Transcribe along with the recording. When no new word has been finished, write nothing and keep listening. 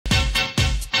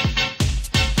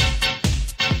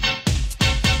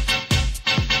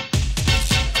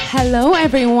Hello,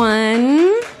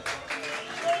 everyone.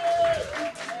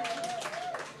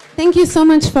 Thank you so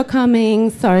much for coming.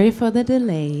 Sorry for the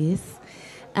delays.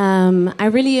 I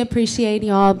really appreciate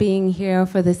y'all being here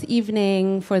for this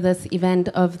evening, for this event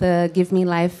of the Give Me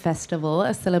Life Festival,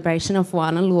 a celebration of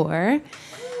One Allure.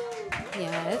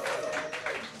 Yes.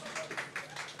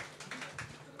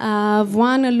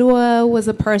 One Allure was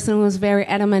a person who was very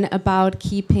adamant about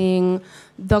keeping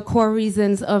the core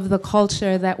reasons of the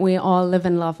culture that we all live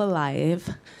and love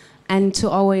alive, and to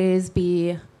always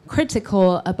be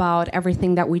critical about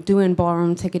everything that we do in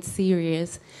ballroom, take it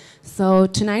serious. So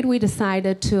tonight we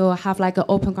decided to have like an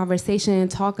open conversation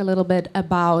and talk a little bit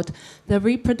about the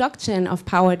reproduction of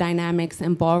power dynamics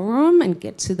in ballroom and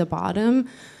get to the bottom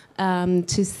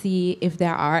to see if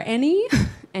there are any,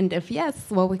 and if yes,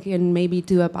 what we can maybe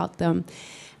do about them.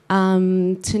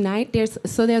 Tonight, there's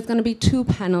going to be two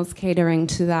panels catering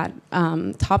to that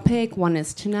topic. One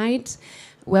is tonight,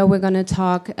 where we're going to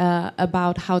talk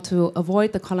about how to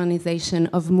avoid the colonization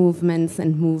of movements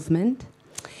and movement.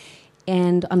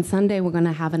 And on Sunday, we're going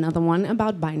to have another one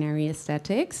about binary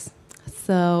aesthetics.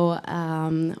 So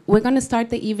we're going to start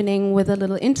the evening with a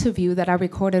little interview that I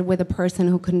recorded with a person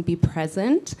who couldn't be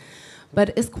present,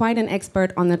 but is quite an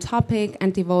expert on the topic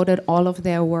and devoted all of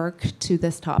their work to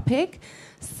this topic.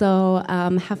 So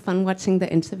have fun watching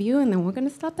the interview, and then we're going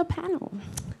to start the panel.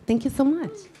 Thank you so much.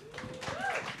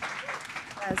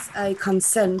 Yes, I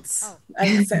consent. Oh. I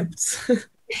accept.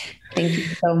 Thank you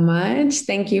so much.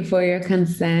 Thank you for your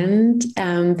consent.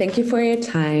 Thank you for your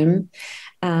time.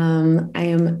 I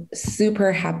am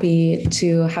super happy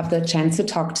to have the chance to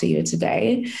talk to you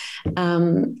today.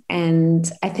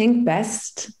 And I think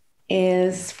best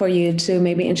is for you to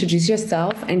maybe introduce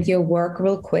yourself and your work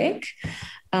real quick,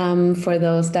 for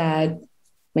those that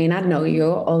may not know you,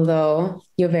 although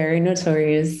you're very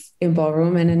notorious in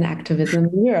ballroom and in activism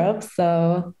in Europe.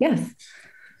 So yes.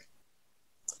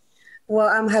 Well,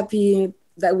 I'm happy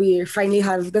that we finally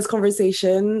have this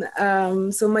conversation.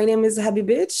 So my name is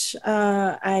Habibitch.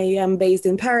 I am based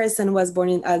in Paris and was born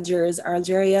in Algiers,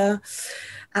 Algeria.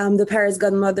 I'm the Paris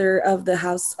godmother of the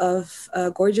House of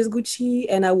Gorgeous Gucci,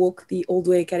 and I walk the old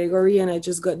way category, and I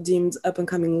just got deemed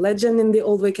up-and-coming legend in the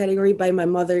old way category by my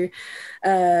mother,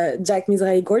 Jack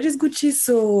Mizrahi Gorgeous Gucci.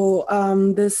 So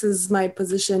this is my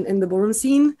position in the ballroom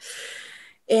scene.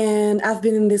 And I've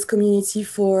been in this community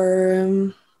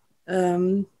for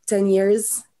 10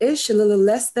 years-ish, a little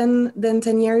less than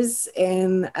 10 years.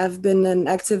 And I've been an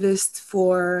activist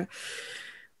for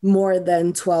more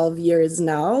than 12 years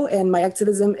now. And my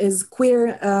activism is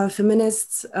queer,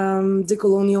 feminist,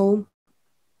 decolonial,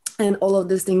 and all of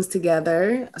these things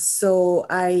together. So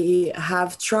I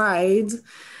have tried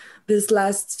this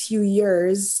last few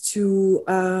years to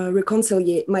reconcile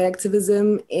my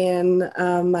activism and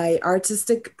my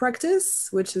artistic practice,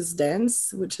 which is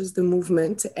dance, which is the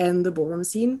movement and the ballroom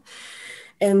scene.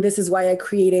 And this is why I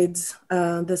created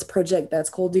this project that's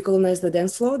called Decolonize the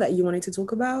Dancefloor that you wanted to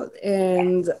talk about.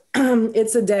 And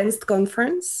it's a dance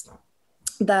conference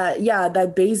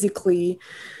that basically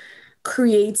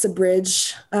creates a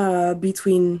bridge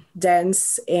between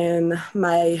dance and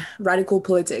my radical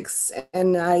politics.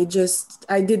 And I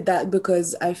did that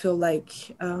because I feel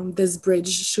like this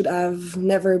bridge should have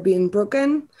never been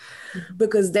broken,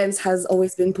 because dance has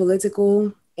always been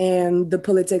political and the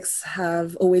politics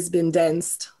have always been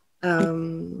danced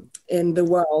in the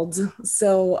world.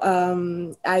 So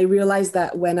I realized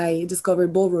that when I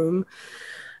discovered ballroom,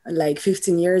 like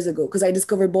 15 years ago, because I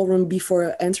discovered ballroom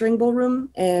before entering ballroom.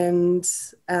 And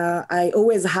I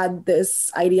always had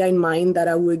this idea in mind that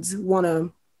I would want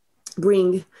to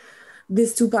bring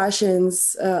these two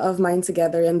passions of mine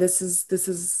together. And this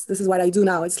is what I do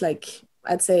now. It's like,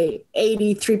 I'd say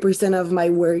 83% of my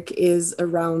work is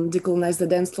around Decolonize the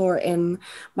Dance Floor and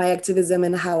my activism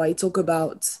and how I talk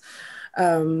about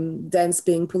dance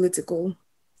being political.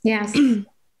 Yes.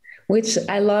 Which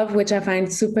I love, which I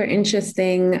find super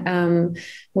interesting,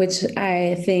 which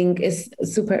I think is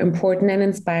super important and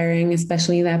inspiring,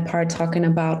 especially that part talking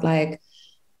about like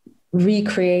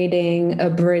recreating a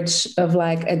bridge of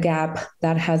like a gap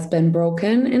that has been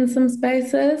broken in some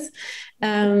spaces.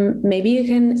 Maybe you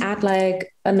can add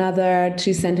like another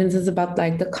 2 sentences about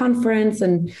like the conference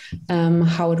and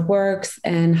how it works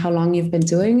and how long you've been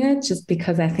doing it, just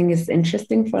because I think it's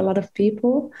interesting for a lot of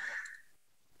people.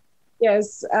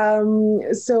 Yes.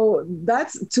 So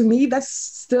to me, that's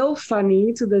still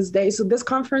funny to this day. So this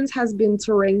conference has been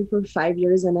touring for 5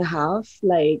 years and a half,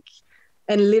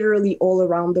 and literally all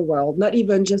around the world, not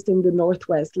even just in the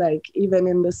Northwest, like even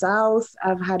in the South.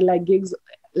 I've had like gigs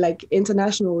like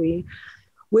internationally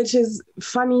which is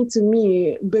funny to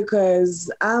me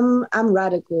because I'm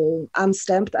radical. I'm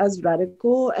stamped as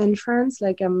radical in France.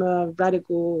 Like I'm a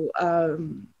radical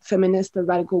feminist, a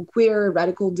radical queer,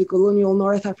 radical decolonial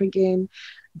North African,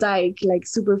 dyke, like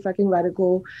super fucking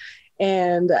radical.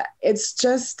 And it's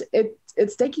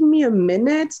taking me a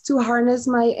minute to harness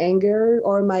my anger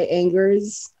or my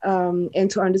angers,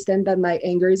 and to understand that my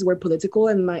angers were political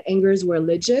and my angers were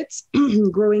legit.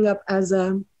 Growing up as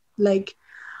a like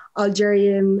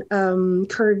Algerian,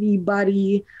 curvy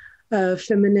body,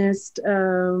 feminist,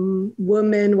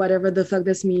 woman, whatever the fuck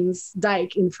this means,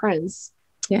 dyke in France.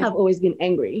 Yeah. I've always been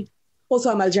angry. Also,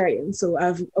 I'm Algerian, so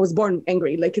I was born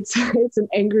angry. Like it's an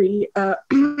angry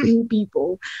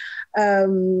people.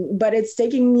 But it's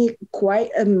taking me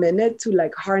quite a minute to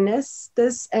like harness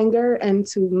this anger and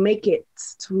to make it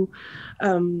to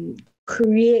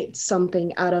create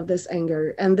something out of this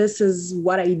anger. And this is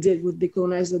what I did with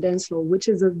Decolonize the Dancefloor, which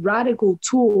is a radical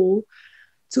tool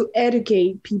to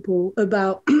educate people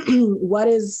about what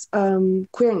is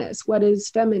queerness, what is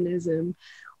feminism,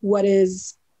 what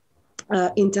is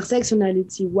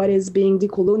intersectionality, what is being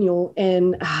decolonial,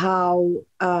 and how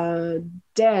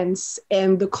dance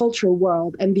and the culture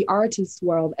world and the artist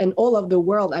world and all of the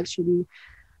world actually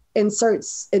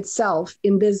inserts itself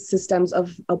in these systems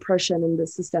of oppression and the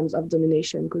systems of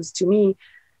domination. Because to me,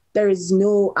 there is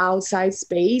no outside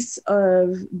space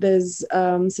of these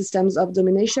systems of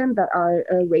domination that are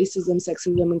racism,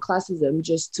 sexism, and classism,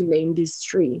 just to name these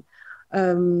three.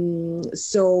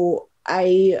 So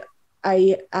I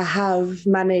have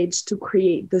managed to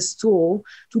create this tool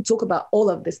to talk about all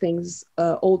of these things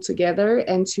all together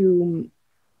and to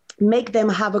make them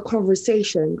have a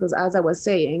conversation, because as I was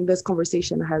saying, this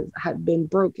conversation had been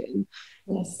broken.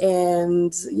 Yes.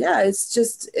 And yeah, it's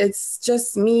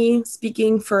just me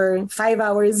speaking for 5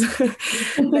 hours,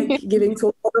 like giving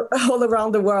to all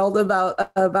around the world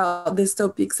about these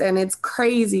topics. And it's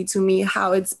crazy to me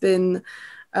how it's been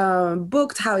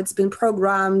booked, how it's been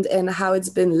programmed, and how it's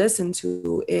been listened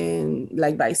to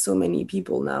by so many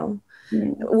people now,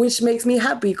 which makes me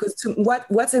happy, because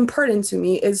what's important to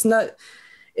me is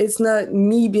it's not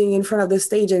me being in front of the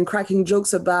stage and cracking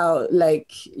jokes about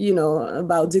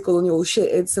about decolonial shit.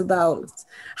 It's about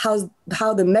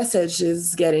how the message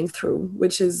is getting through,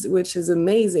 which is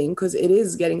amazing, because it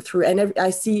is getting through. And I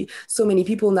see so many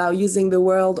people now using the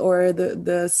word or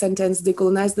the sentence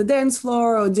decolonize the dance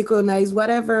floor or decolonize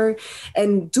whatever,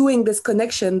 and doing this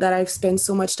connection that I've spent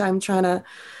so much time trying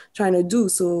to do.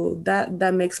 So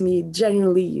that makes me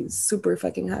genuinely super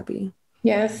fucking happy.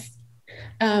 Yes.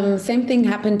 Same thing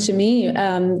happened to me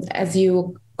as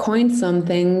you coined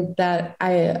something that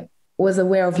I was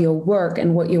aware of your work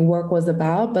and what your work was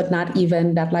about, but not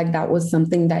even that that was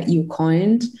something that you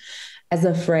coined as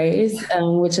a phrase,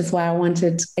 which is why I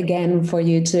wanted again for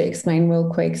you to explain real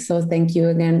quick. So thank you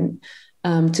again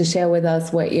to share with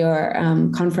us what your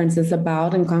conference is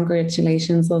about, and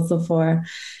congratulations also for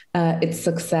its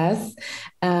success.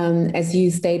 As you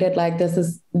stated, this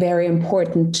is very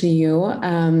important to you.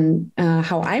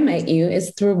 How I met you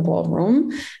is through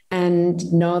Ballroom,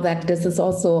 and know that this is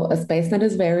also a space that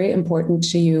is very important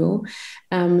to you.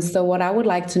 So what I would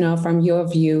like to know from your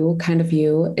view,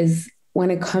 is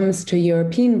when it comes to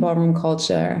European ballroom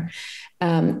culture,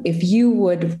 if you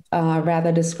would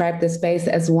rather describe the space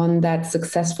as one that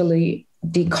successfully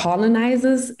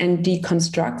decolonizes and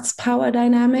deconstructs power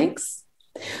dynamics,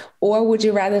 or would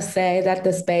you rather say that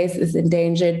the space is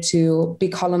endangered to be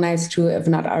colonized too, if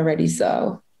not already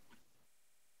so?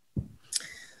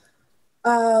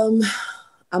 I'm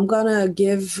gonna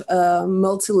give a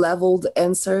multi-leveled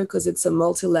answer because it's a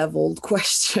multi-leveled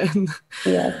question.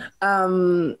 Yeah.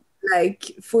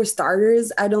 For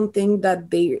starters, I don't think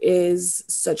that there is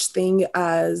such thing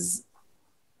as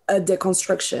a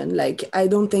deconstruction. I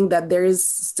don't think that there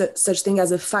is such thing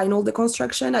as a final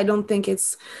deconstruction. I don't think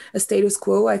it's a status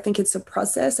quo. I think it's a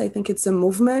process. I think it's a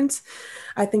movement.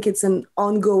 I think it's an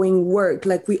ongoing work.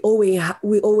 We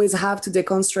always have to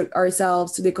deconstruct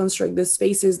ourselves, to deconstruct the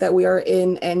spaces that we are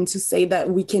in, and to say that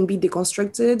we can be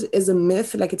deconstructed is a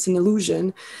myth. It's an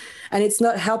illusion. And it's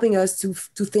not helping us to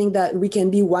think that we can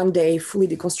be one day fully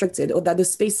deconstructed, or that the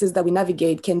spaces that we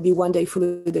navigate can be one day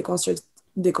fully deconstructed.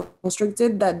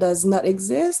 That does not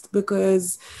exist,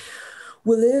 because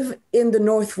we live in the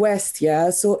Northwest. Yeah.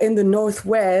 So in the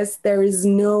Northwest, there is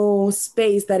no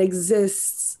space that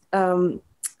exists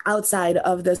outside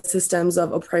of the systems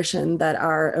of oppression that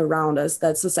are around us,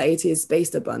 that society is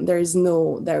based upon. There is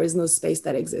no space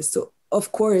that exists. So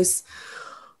of course,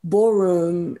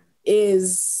 ballroom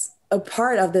is a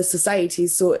part of the society.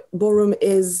 So ballroom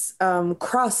is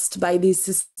crossed by these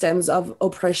systems of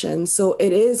oppression. So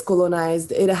it is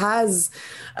colonized. It has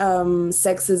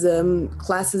sexism,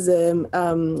 classism,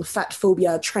 fat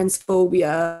phobia,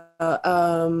 transphobia,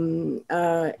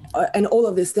 and all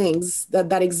of these things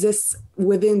that exists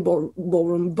within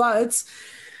ballroom. But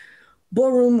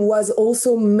ballroom was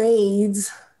also made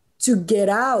to get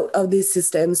out of these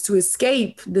systems, to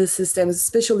escape the systems,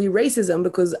 especially racism,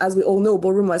 because as we all know,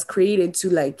 ballroom was created to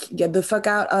like get the fuck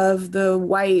out of the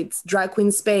white drag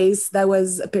queen space that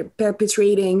was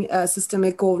perpetuating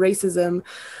systemical racism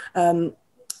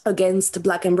against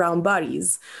Black and brown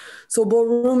bodies. So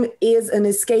ballroom is an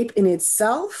escape in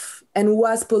itself and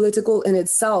was political in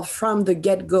itself from the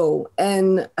get-go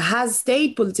and has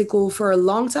stayed political for a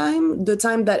long time, the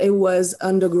time that it was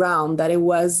underground, that it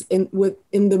was in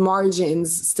the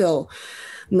margins still.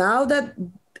 Now that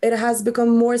it has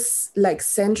become more like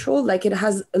central, like it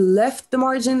has left the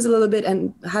margins a little bit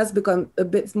and has become a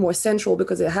bit more central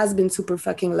because it has been super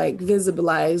fucking like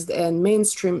visibilized and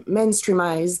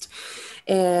mainstreamized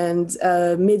and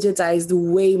mediatized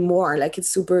way more. Like it's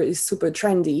super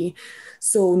trendy.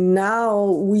 So now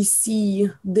we see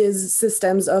these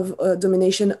systems of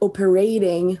domination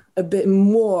operating a bit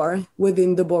more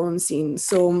within the ballroom scene.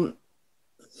 So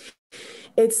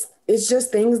it's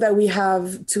just things that we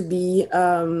have to be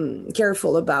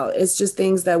careful about. It's just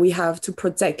things that we have to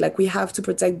protect. Like we have to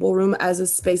protect ballroom as a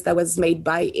space that was made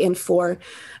by and for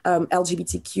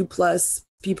LGBTQ plus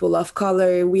people of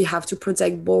color. We have to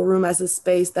protect ballroom as a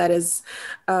space that is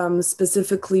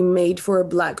specifically made for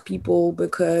Black people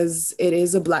because it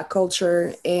is a Black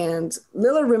culture. And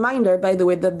little reminder, by the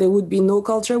way, that there would be no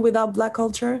culture without Black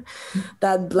culture,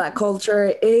 that Black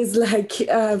culture is like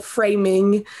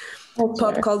framing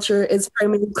pop culture, is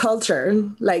framing culture,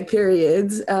 like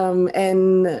period.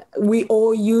 And we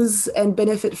all use and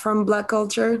benefit from Black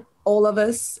culture, all of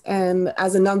us. And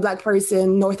as a non-Black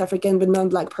person, North African but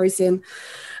non-Black person,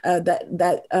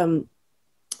 that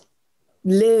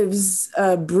lives,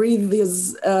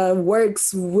 breathes,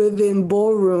 works within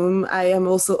ballroom, I am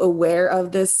also aware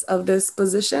of this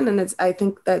position, and I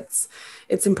think it's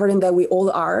important that we all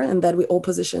are and that we all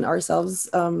position ourselves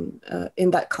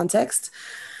in that context.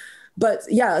 But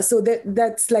yeah, so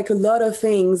that's like a lot of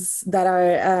things that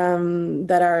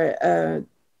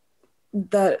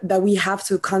we have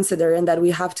to consider and that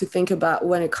we have to think about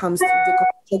when it comes to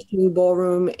deconstructing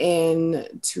ballroom and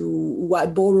to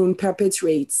what ballroom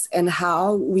perpetuates and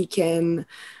how we can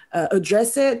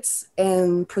address it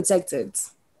and protect it.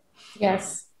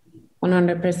 Yes,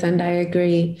 100%. I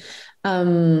agree.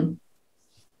 The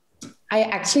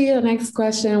next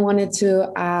question I wanted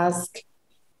to ask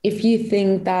if you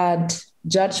think that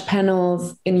judge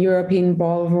panels in European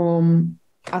ballroom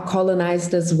are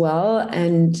colonized as well,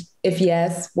 and if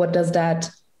yes, what does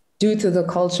that do to the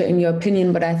culture in your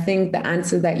opinion? But I think the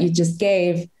answer that you just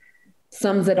gave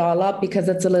sums it all up because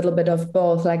it's a little bit of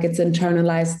both. Like it's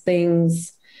internalized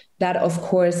things that of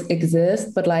course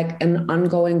exist, but like an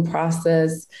ongoing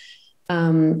process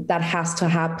that has to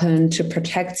happen to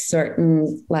protect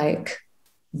certain like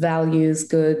values,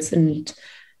 goods, and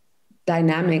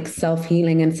dynamics,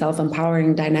 self-healing and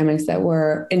self-empowering dynamics that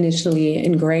were initially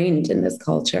ingrained in this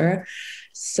culture.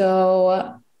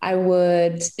 So I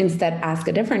would instead ask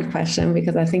a different question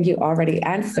because I think you already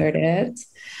answered it.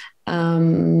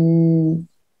 And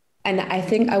I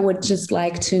think I would just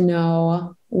like to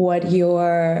know what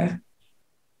your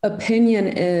opinion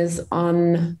is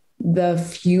on the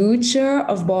future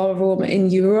of ballroom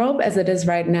in Europe as it is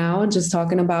right now, just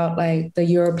talking about like the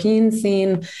European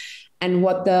scene and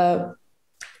what the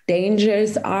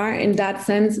dangers are in that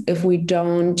sense if we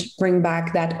don't bring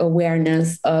back that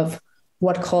awareness of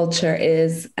what culture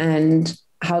is and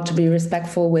how to be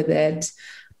respectful with it.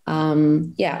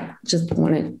 Just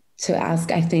wanted to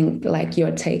ask, I think, like your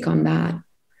take on that.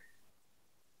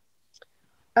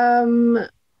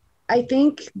 I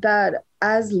think that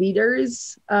as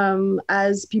leaders,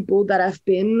 as people that have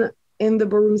been in the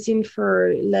ballroom scene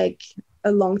for like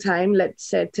a long time, let's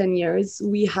say 10 years,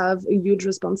 we have a huge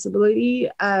responsibility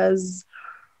as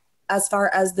far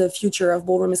as the future of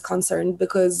ballroom is concerned,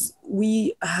 because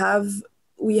we have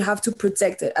to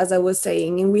protect it, as I was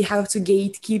saying, and we have to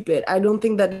gatekeep it. I don't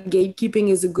think that gatekeeping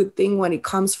is a good thing when it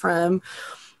comes from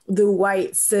the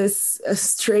white cis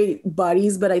straight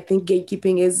bodies, but I think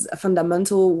gatekeeping is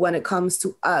fundamental when it comes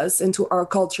to us and to our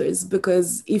cultures,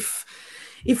 because if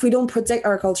we don't protect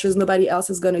our cultures, nobody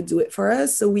else is going to do it for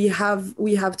us. So we have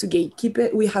to gatekeep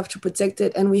it, we have to protect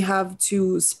it, and we have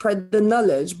to spread the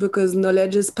knowledge, because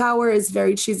knowledge is power. It's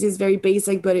very cheesy, it's very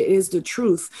basic, but it is the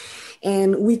truth.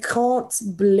 And we can't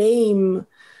blame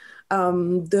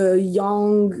the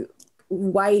young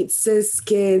white cis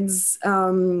kids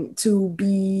to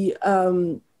be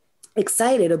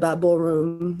excited about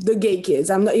ballroom, the gay kids.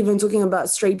 I'm not even talking about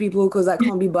straight people because I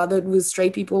can't be bothered with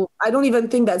straight people. I don't even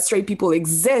think that straight people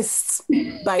exist,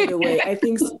 by the way. I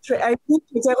think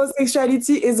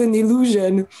heterosexuality is an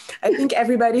illusion. I think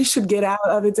everybody should get out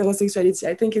of heterosexuality.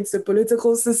 I think it's a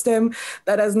political system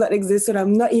that has not existed.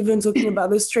 I'm not even talking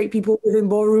about the straight people within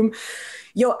ballroom.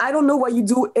 Yo, I don't know what you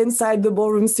do inside the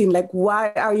ballroom scene. Like,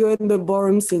 why are you in the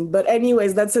ballroom scene? But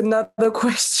anyways, that's another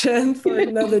question for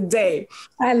another day.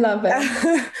 I love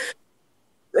it.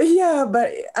 Yeah,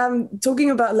 but I'm talking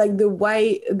about like the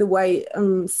white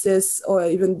cis or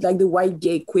even like the white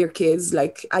gay queer kids.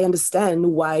 Like, I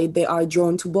understand why they are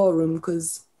drawn to ballroom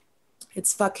because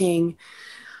it's fucking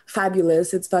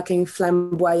fabulous. It's fucking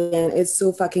flamboyant. It's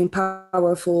so fucking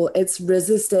powerful. It's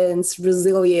resistance,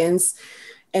 resilience,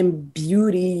 and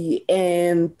beauty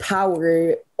and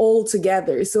power all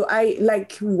together. So I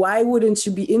like, why wouldn't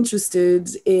you be interested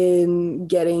in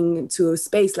getting to a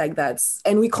space like that?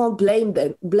 And we can't blame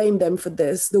them for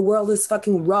this. The world is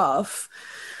fucking rough.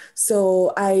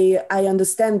 So I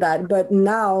understand that. But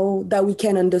now that we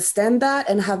can understand that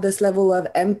and have this level of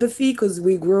empathy because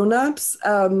we're grown-ups,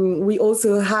 we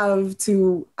also have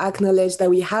to acknowledge that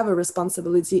we have a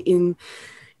responsibility in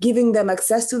giving them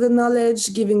access to the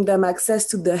knowledge, giving them access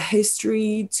to the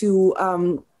history, to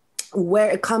where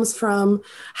it comes from,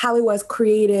 how it was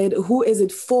created, who is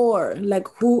it for, like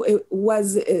who it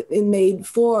was it made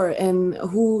for, and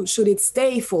who should it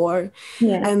stay for.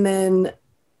 Yeah. And then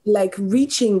like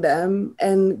reaching them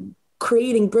and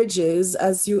creating bridges,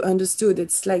 as you understood.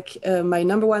 It's like my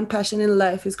number one passion in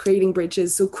life is creating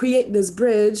bridges. So create this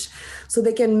bridge so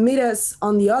they can meet us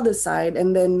on the other side,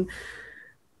 and then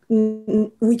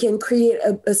we can create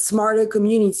a smarter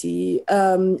community,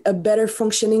 a better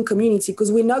functioning community,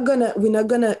 because we're not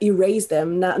gonna erase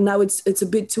them. Now it's a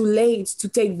bit too late to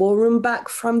take ballroom back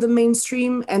from the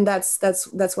mainstream, and that's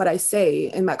what I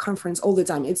say in my conference all the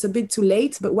time. It's a bit too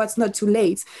late, but what's not too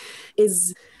late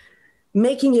is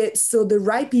making it so the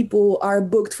right people are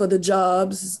booked for the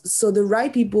jobs, so the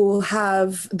right people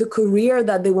have the career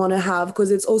that they want to have,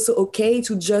 because it's also okay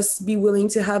to just be willing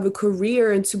to have a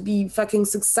career and to be fucking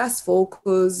successful,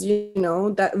 because, you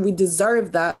know, that we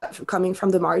deserve that. Coming from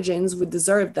the margins, we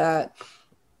deserve that.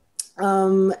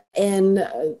 And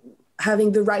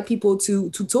having the right people to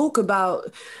talk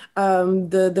about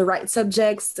the right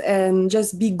subjects and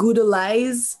just be good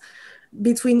allies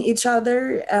between each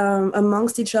other,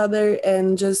 amongst each other,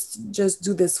 and just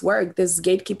do this work, this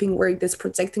gatekeeping work, this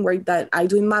protecting work that I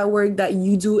do in my work, that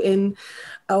you do in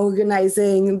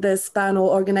organizing this panel,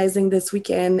 organizing this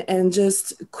weekend, and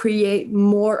just create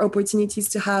more opportunities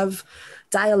to have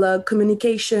dialogue,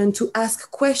 communication, to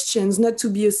ask questions, not to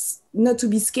be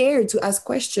scared to ask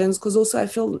questions, because also I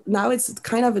feel now it's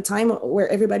kind of a time where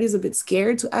everybody's a bit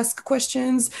scared to ask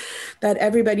questions, that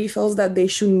everybody feels that they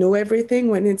should know everything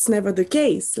when it's never the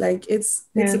case. Like it's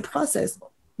a process.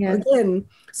 Yeah. Again,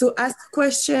 so ask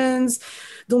questions.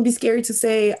 Don't be scared to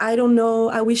say, I don't know,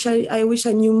 I wish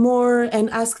I knew more,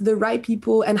 and ask the right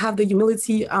people, and have the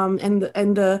humility and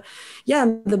the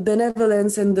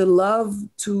benevolence and the love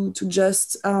to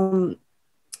just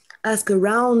ask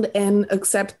around and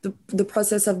accept the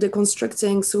process of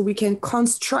deconstructing, so we can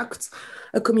construct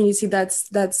a community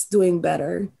that's doing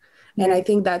better. Yeah. And I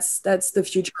think that's the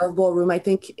future of ballroom. I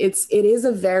think it is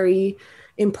a very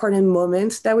important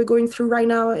moment that we're going through right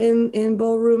now in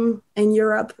ballroom in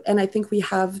Europe, and I think we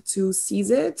have to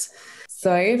seize it.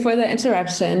 Sorry for the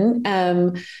interruption.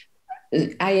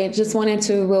 I just wanted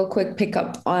to real quick pick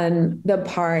up on the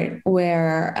part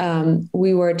where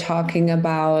we were talking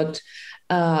about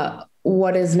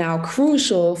what is now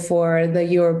crucial for the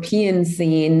European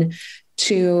scene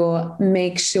to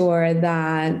make sure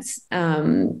that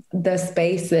the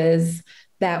spaces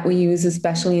that we use,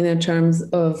 especially in the terms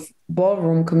of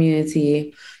ballroom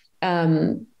community,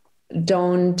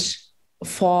 don't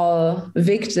fall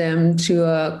victim to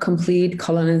a complete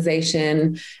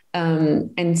colonization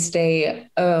and stay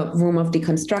a room of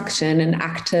deconstruction and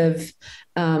active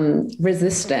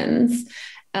resistance.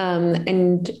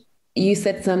 And you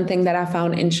said something that I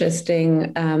found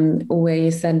interesting, where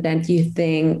you said that you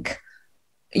think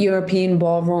European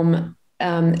ballroom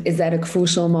is at a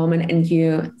crucial moment, and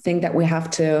you think that we have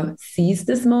to seize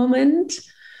this moment.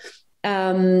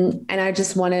 And I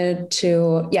just wanted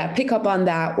to, pick up on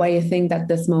that, why you think that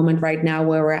this moment right now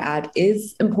where we're at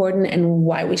is important, and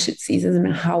why we should seize it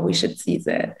and how we should seize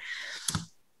it.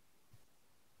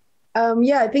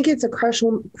 Yeah, I think it's a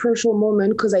crucial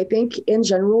moment because I think in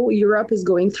general, Europe is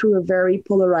going through a very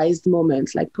polarized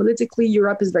moment. Like politically,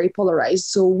 Europe is very polarized.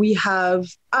 So we have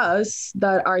us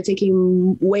that are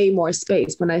taking way more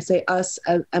space. When I say us,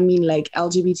 I mean like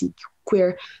LGBT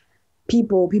queer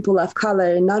people of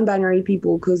color, non-binary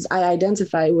people, because I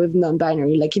identify with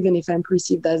non-binary, like even if I'm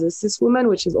perceived as a cis woman,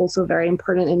 which is also very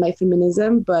important in my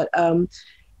feminism. But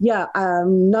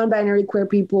non-binary queer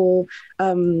people,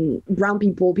 brown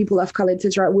people of color,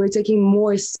 etc. We're taking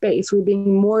more space. We're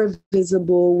being more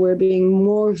visible. We're being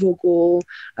more vocal,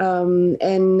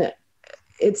 and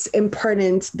it's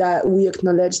important that we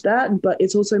acknowledge that. But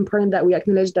it's also important that we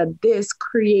acknowledge that this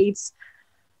creates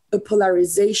a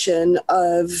polarization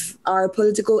of our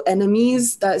political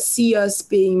enemies that see us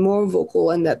being more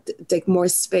vocal and that take more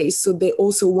space. So they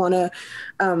also want to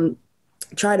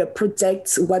try to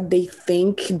protect what they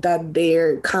think that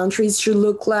their countries should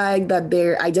look like, that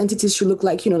their identities should look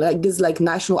like, like this, like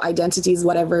national identities,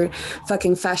 whatever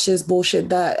fucking fascist bullshit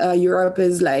that Europe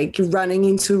is like running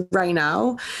into right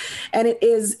now. And it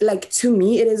is like, to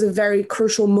me, it is a very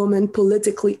crucial moment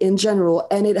politically in general.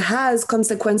 And it has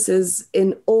consequences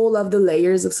in all of the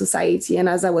layers of society. And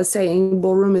as I was saying,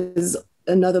 ballroom is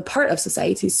another part of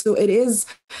society. So it is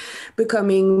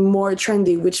becoming more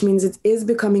trendy, which means it is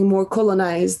becoming more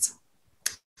colonized.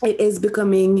 It is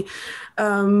becoming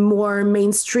more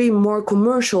mainstream, more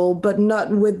commercial, but not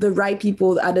with the right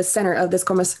people at the center of this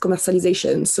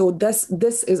commercialization. So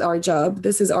this is our job.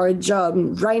 This is our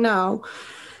job right now,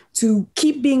 to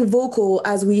keep being vocal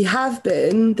as we have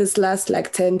been this last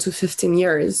like 10 to 15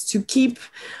 years, to keep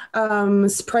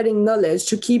spreading knowledge,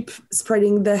 to keep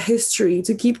spreading the history,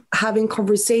 to keep having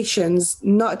conversations,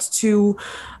 not to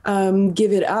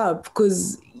give it up.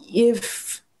 Because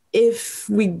if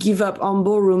we give up on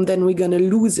ballroom, then we're going to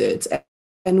lose it.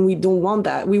 And we don't want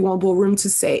that. We want ballroom to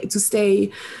stay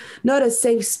not a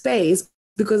safe space,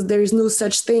 because there's no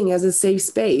such thing as a safe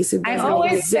space. I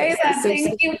always say that.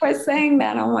 Thank you for saying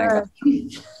that. Oh my God.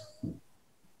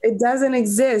 It doesn't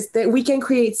exist. That we can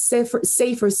create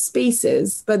safer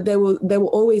spaces, but there will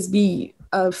always be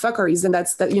fuckeries, and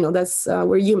that's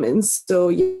we're humans. So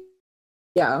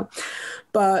yeah,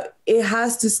 but it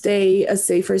has to stay a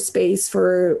safer space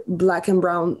for Black and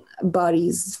brown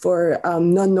bodies, for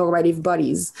non-normative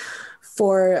bodies,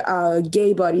 for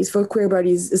gay bodies, for queer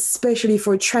bodies, especially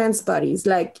for trans bodies.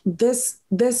 Like this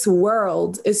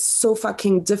world is so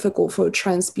fucking difficult for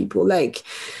trans people. Like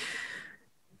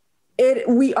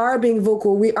we are being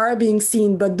vocal, we are being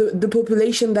seen, but the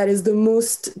population that is the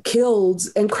most killed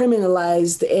and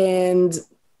criminalized and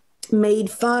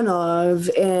made fun of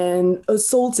and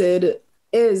assaulted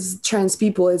is trans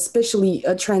people, especially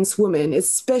a trans woman,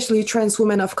 especially trans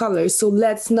women of color. So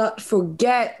let's not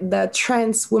forget that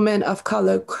trans women of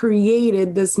color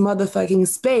created this motherfucking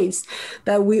space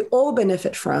that we all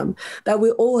benefit from, that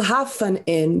we all have fun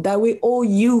in, that we all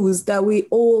use, that we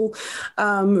all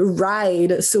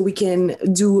ride so we can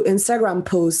do Instagram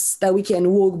posts, that we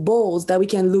can walk balls, that we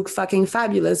can look fucking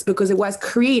fabulous, because it was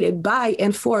created by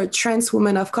and for trans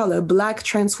women of color, Black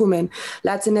trans women,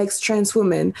 Latinx trans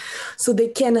women. So they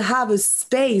can have a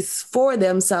space for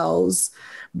themselves,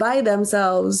 by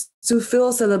themselves, to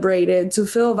feel celebrated, to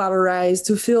feel valorized,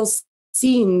 to feel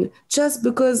seen, just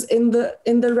because in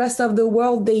the rest of the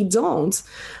world they don't.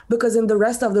 Because in the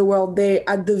rest of the world they're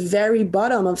at the very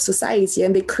bottom of society,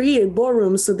 and they created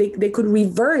ballrooms so they could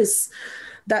reverse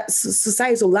that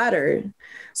societal ladder.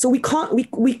 So we can't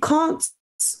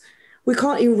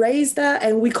erase that,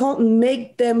 and we can't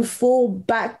make them fall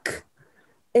back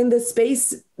in the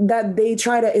space that they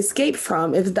try to escape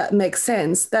from, if that makes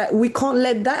sense. That we can't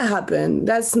let that happen.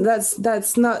 That's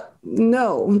not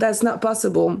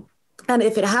possible. And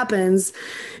if it happens,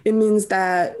 it means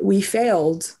that we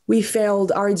failed. We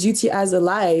failed our duty as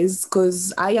allies,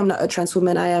 because I am not a trans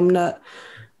woman. I am not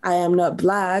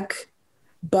Black,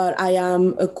 but I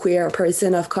am a queer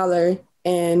person of color.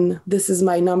 And this is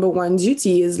my number one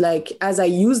duty, is like, as I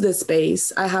use this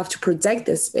space, I have to protect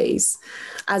this space.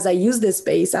 As I use this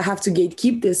space, I have to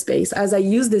gatekeep this space. As I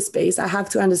use this space, I have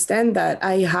to understand that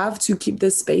I have to keep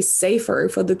this space safer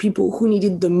for the people who need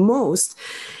it the most.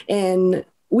 And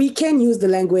we can use the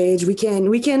language. We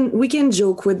can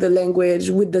joke with the language,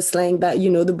 with the slang that,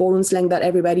 the ballroom slang that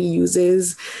everybody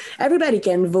uses. Everybody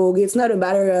can vogue. It's not a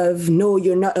matter of, no,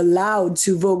 you're not allowed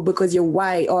to vogue because you're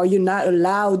white, or you're not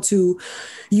allowed to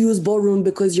use ballroom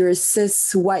because you're a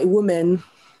cis white woman.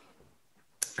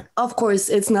 Of course,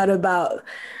 it's not about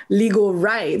legal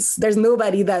rights. There's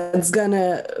nobody that's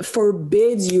gonna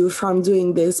forbid you from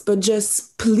doing this, but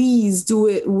just please do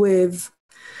it with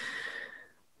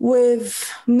with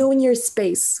knowing your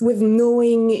space, with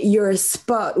knowing your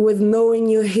spot, with knowing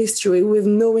your history, with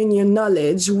knowing your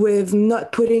knowledge, with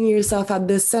not putting yourself at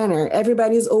the center.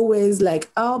 Everybody's always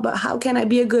like, oh, but how can I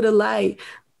be a good ally?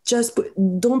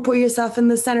 Don't put yourself in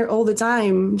the center all the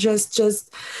time. Just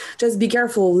be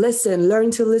careful. Listen,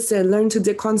 learn to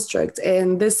deconstruct.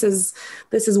 And this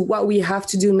is what we have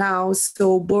to do now,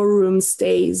 so ballroom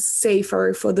stays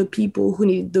safer for the people who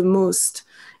need it the most.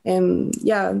 And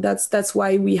yeah, that's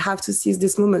why we have to seize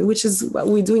this moment, which is what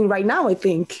we're doing right now, I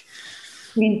think.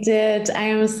 We did. I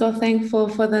am so thankful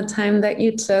for the time that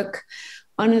you took.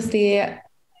 Honestly,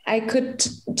 I could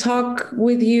talk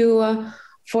with you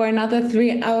for another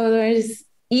 3 hours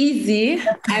easy.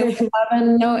 I would have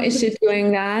no issue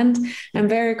doing that. I'm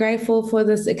very grateful for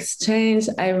this exchange.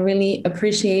 I really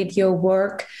appreciate your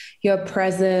work, your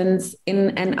presence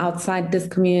in and outside this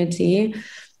community.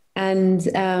 And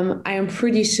I am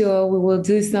pretty sure we will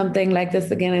do something like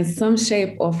this again in some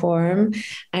shape or form.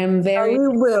 I'm very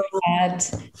glad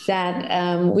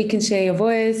that we can share your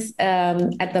voice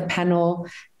at the panel,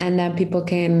 and that people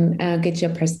can get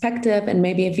your perspective. And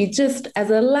maybe if you just, as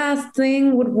a last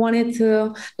thing, would want it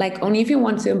to, like, only if you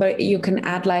want to, but you can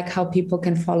add like how people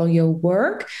can follow your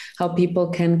work, how people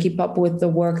can keep up with the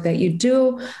work that you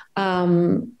do.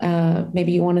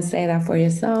 Maybe you want to say that for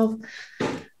yourself.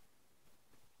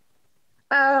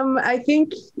 I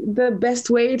think the best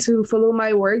way to follow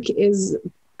my work is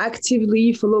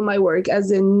actively follow my work,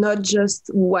 as in not just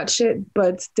watch it,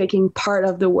 but taking part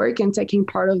of the work. And taking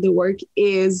part of the work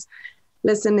is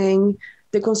listening,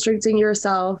 deconstructing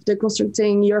yourself,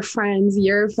 deconstructing your friends,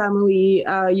 your family,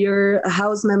 your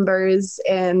house members.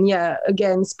 And yeah,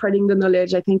 again, spreading the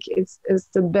knowledge. I think it's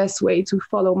the best way to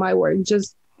follow my work.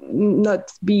 Just not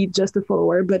be just a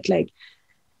follower, but like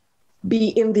be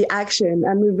in the action.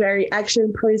 I'm a very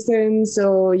action person.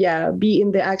 So yeah, be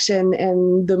in the action,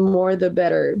 and the more, the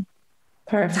better.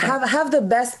 Perfect. Have the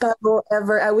best panel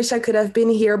ever. I wish I could have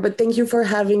been here, but thank you for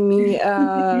having me.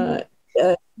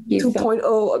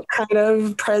 2.0 kind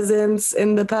of presence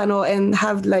in the panel, and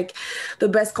have like the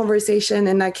best conversation.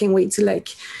 And I can't wait to like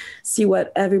see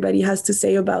what everybody has to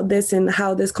say about this and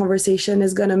how this conversation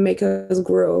is going to make us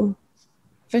grow.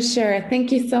 For sure.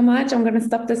 Thank you so much. I'm going to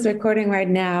stop this recording right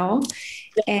now.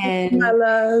 And my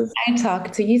love, I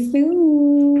talk to you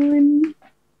soon.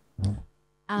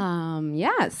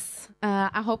 Yes.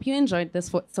 I hope you enjoyed this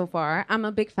so far. I'm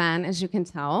a big fan, as you can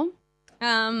tell.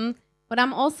 But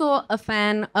I'm also a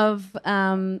fan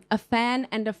and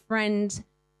a friend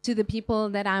to the people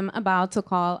that I'm about to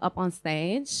call up on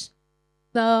stage.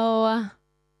 So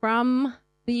from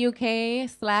the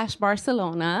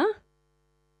UK/Barcelona.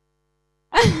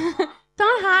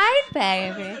 Don't hide,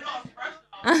 baby.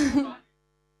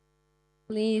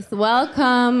 Please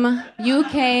welcome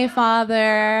UK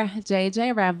Father Jay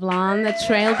Jay Revlon, the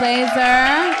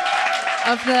trailblazer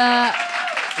of the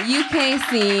UK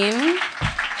scene.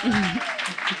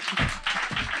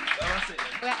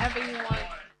 Wherever you want.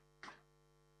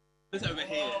 Just over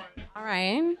here. All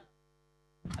right.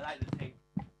 I like the tape.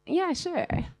 Yeah, sure.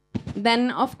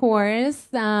 Then, of course,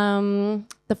 the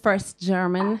first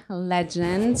German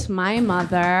legend, my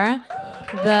mother,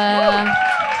 the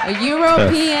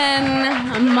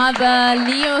European mother,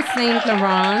 Leo Saint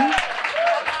Laurent.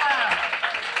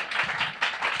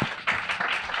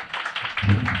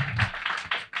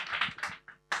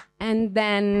 And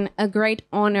then a great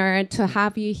honor to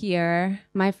have you here,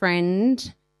 my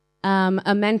friend,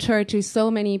 a mentor to so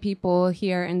many people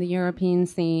here in the European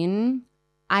scene,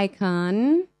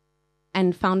 icon,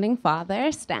 and founding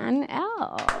father, Stan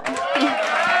Elle.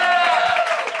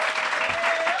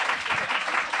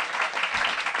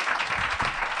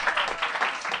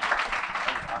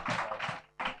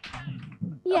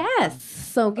 Yes,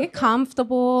 so get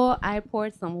comfortable. I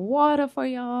poured some water for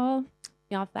y'all.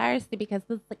 Y'all thirsty because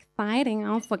this is exciting. I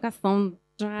also got some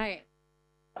dry.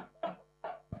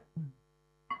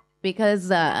 Because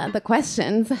the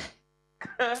questions,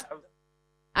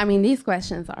 I mean, these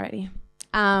questions already.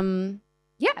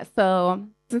 Yeah, so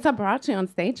since I brought you on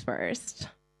stage first,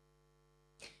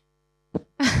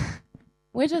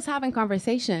 we're just having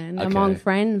conversation among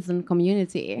friends and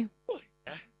community.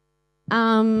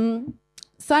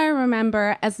 So I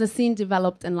remember as the scene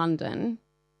developed in London,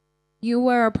 you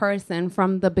were a person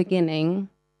from the beginning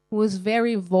who was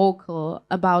very vocal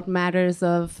about matters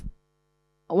of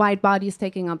white bodies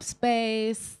taking up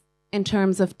space, in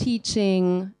terms of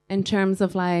teaching, in terms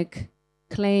of like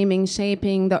claiming,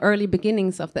 shaping the early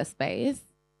beginnings of the space.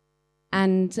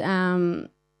 And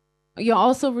you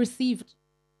also received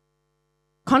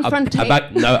confrontation.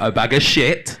 A bag of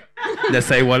shit. Let's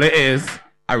say what it is.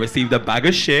 I received a bag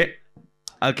of shit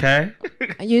Okay.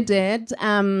 You did.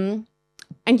 And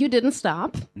you didn't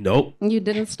stop. Nope. You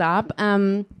didn't stop.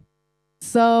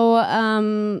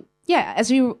 Yeah,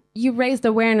 as you raised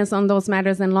awareness on those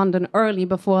matters in London early,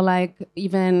 before like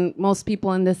even most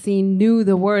people in the scene knew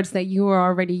the words that you were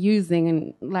already using,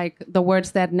 and like the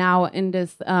words that now in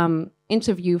this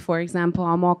interview, for example,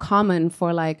 are more common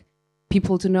for like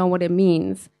people to know what it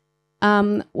means.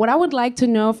 What I would like to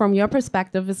know from your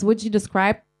perspective is, would you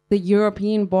describe the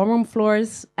European ballroom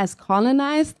floors as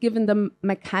colonized, given the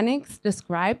mechanics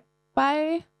described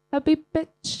by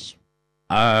Habibitch?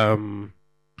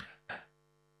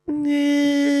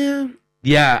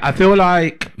 Yeah, I feel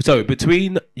like, so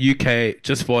between UK,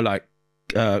 just for like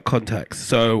context,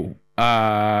 so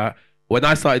when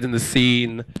I started in the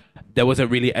scene, there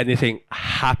wasn't really anything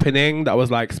happening that was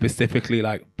like specifically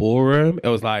like ballroom. It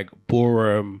was like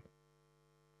ballroom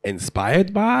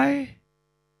inspired by.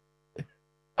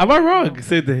 Am I wrong,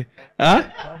 Sydney? Huh?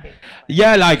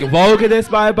 Yeah, like Vogue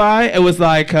inspired by. It was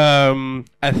like a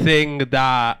thing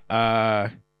that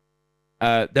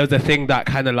there was a thing that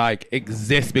kind of like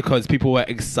exists because people were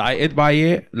excited by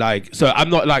it. Like, so I'm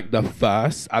not like the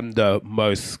first, I'm the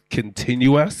most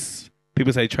continuous.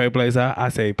 People say trailblazer, I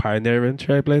say pioneering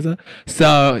trailblazer.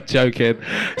 So, joking.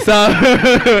 So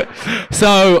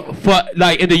for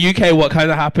like in the UK, what kind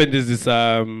of happened is this,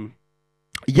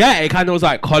 yeah, it kind of was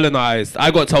like colonized.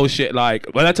 I got told shit like,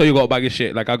 when I tell you I got a bag of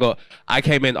shit, like I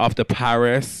came in after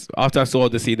Paris, after I saw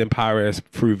the scene in Paris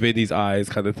through Vinny's eyes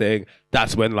kind of thing.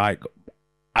 That's when like,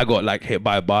 I got like hit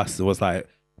by a bus and was like,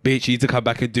 bitch, you need to come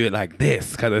back and do it like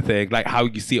this kind of thing, like how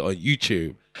you see it on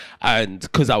YouTube. And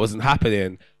because that wasn't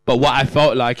happening. But what I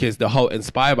felt like is the whole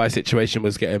Inspired By situation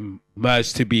was getting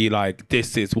merged to be like,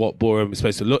 this is what ballroom is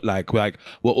supposed to look like. Like,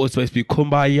 we're all supposed to be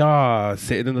kumbaya,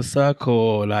 sitting in a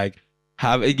circle, like,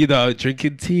 having, you know,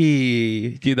 drinking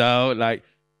tea, you know, like,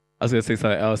 I was going to say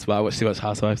something else, but I watched too much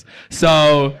Housewives.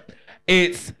 So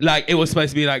it's like, it was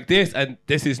supposed to be like this, and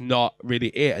this is not really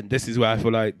it. And this is where I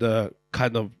feel like the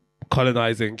kind of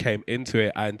colonizing came into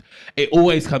it, and it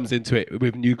always comes into it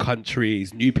with new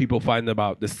countries, new people finding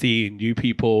about the scene, new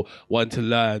people want to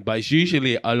learn, but it's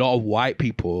usually a lot of white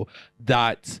people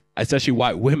that, especially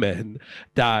white women,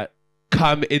 that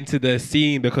come into the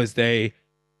scene because they,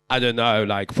 I don't know,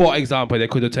 like, for example, they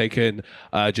could have taken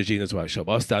Georgina's workshop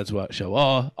or Stan's workshop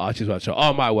or Archie's workshop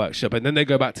or my workshop, and then they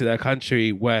go back to their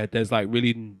country where there's like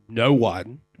really no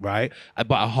one, right,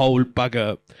 but a whole bag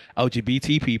of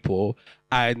LGBT people,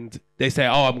 and they say,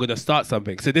 oh, I'm going to start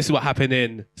something. So this is what happened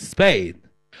in Spain.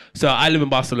 So I live in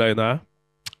Barcelona.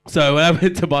 So when I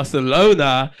went to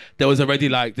Barcelona, there was already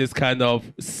like this kind of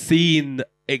scene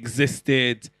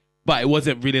existed, but it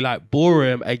wasn't really like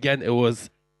ballroom. Again, it was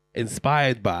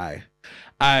inspired by.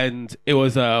 And it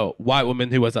was a white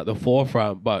woman who was at the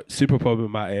forefront, but super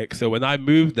problematic. So when I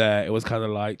moved there, it was kind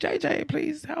of like, JJ,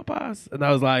 please help us. And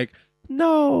I was like,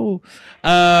 no. To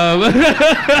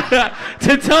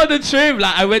tell the truth,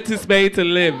 like, I went to Spain to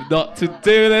live, not to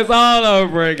do this all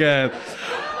over again.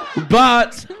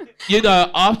 But, you know,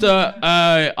 after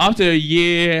a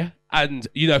year, and,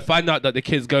 you know, find out that the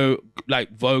kids go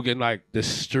like voguing like the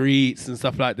streets and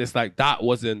stuff like this, like that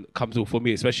wasn't comfortable for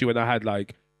me, especially when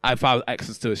I found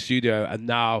access to a studio, and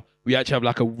now we actually have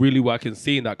like a really working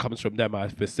scene that comes from them. I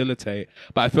facilitate.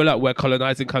 But I feel like where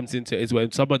colonizing comes into is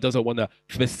when someone doesn't want to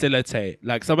facilitate.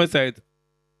 Like someone said,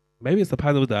 maybe it's the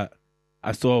panel that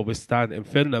I saw with Stan in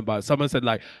Finland, but someone said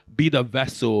like, be the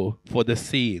vessel for the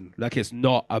scene. Like it's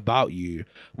not about you.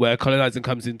 Where colonizing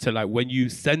comes into like when you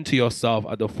center yourself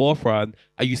at the forefront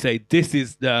and you say, this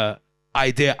is the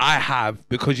idea I have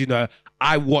because, you know,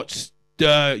 I watched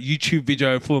the YouTube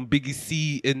video from Biggie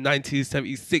C in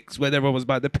 1976 when everyone was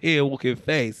about the pier walking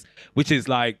face, which is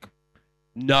like,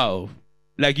 no.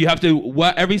 Like you have to,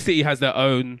 every city has their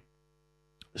own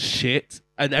shit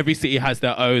and every city has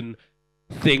their own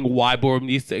thing why ballroom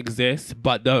needs to exist,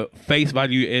 but the face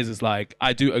value is like,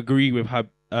 I do agree with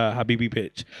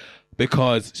Habibitch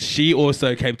because she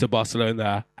also came to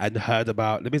Barcelona and heard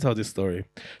about, let me tell this story.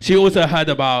 She also heard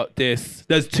about this,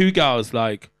 there's two girls,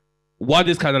 like, one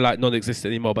is kind of like non-existent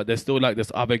anymore, but there's still like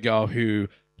this other girl who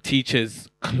teaches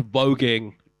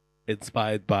voguing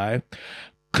inspired by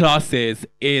classes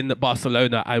in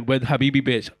Barcelona. And when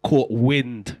Habibitch caught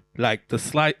wind, like the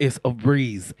slightest of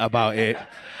breeze about it,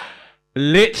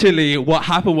 literally what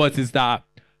happened is that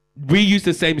we used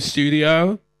the same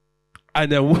studio,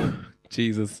 and then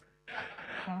Jesus,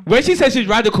 when she said she's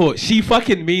radical, she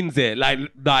fucking means it.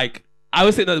 Like I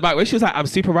was sitting at the back when she was like, I'm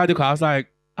super radical, I was like,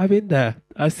 I've been there.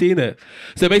 I've seen it.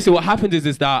 So basically what happened is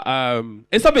that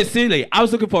it's a bit silly. I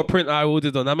was looking for a print I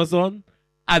ordered on Amazon,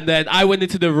 and then I went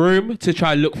into the room to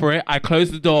try and look for it. I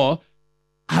closed the door.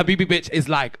 Habibitch is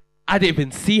like, I didn't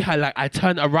even see her. Like, I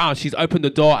turned around, she's opened the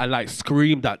door and like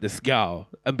screamed at this girl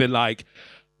and been like,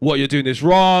 what you're doing is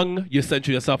wrong. You're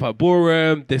centering yourself at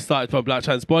Ballroom. This started from Black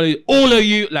Trans Body. All of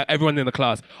you, like everyone in the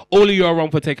class, all of you are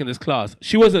wrong for taking this class.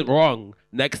 She wasn't wrong.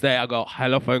 Next day, I got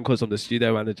hella phone calls from the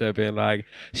studio manager being like,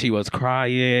 she was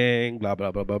crying, blah, blah,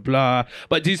 blah, blah, blah.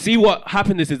 But do you see what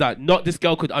happened is that not this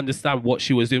girl could understand what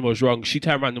she was doing was wrong. She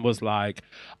turned around and was like,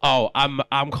 oh,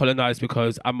 I'm colonized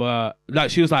because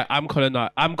she was like, I'm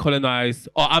colonized,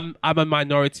 or I'm a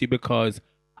minority because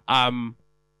I'm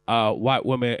white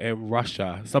woman in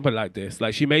Russia, something like this.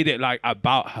 Like, she made it like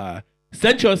about her.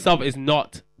 Center yourself is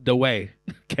not the way,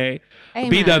 okay? Amen.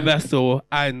 Be the vessel.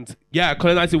 And yeah,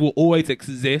 colonizing will always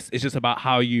exist. It's just about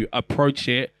how you approach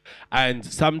it. And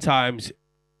sometimes,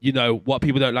 you know, what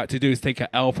people don't like to do is take an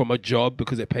L from a job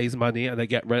because it pays money and they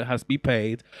get rent has to be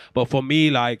paid. But for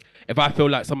me, like, if I feel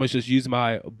like someone's just used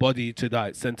my body to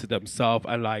like center themselves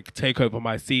and like take over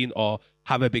my scene or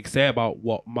have a big say about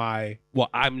what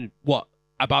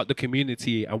about the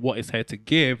community and what it's here to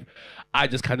give, I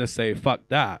just kind of say, fuck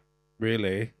that,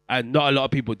 really. And not a lot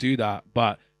of people do that.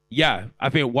 But yeah, I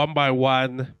think one by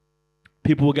one,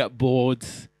 people will get bored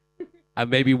and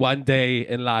maybe one day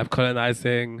in life,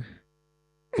 colonizing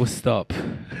will stop.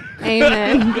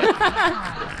 Amen.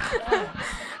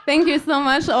 Thank you so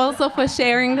much also for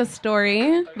sharing the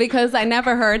story, because I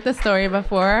never heard the story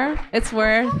before. It's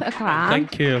worth a clap.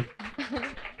 Thank you.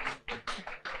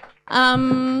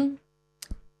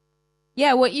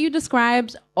 Yeah, what you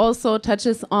described also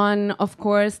touches on, of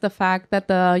course, the fact that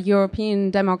the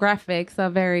European demographics are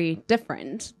very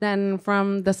different than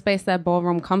from the space that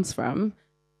Ballroom comes from.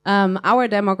 Our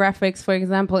demographics, for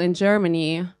example, in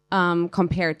Germany,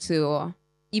 compared to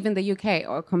even the UK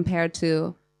or compared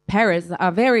to Paris,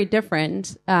 are very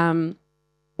different when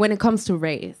it comes to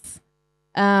race.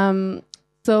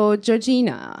 So,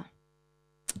 Georgina,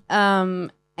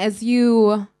 as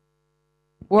you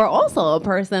were also a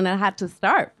person that had to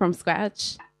start from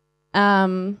scratch,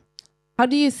 how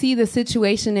do you see the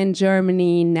situation in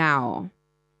Germany now?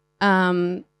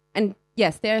 And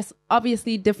yes, there's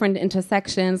obviously different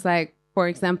intersections, like, for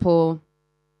example,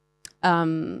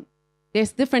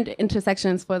 there's different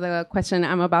intersections for the question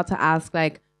I'm about to ask,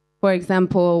 like, for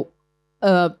example,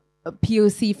 a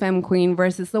POC femme queen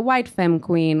versus a white femme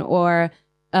queen, or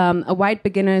a white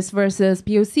beginners versus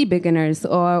POC beginners,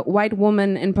 or white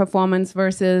woman in performance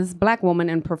versus black woman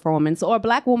in performance, or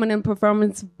black woman in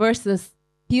performance versus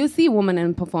POC woman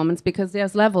in performance, because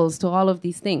there's levels to all of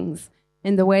these things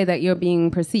in the way that you're being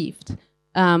perceived.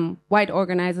 White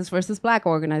organizers versus black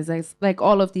organizers, like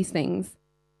all of these things.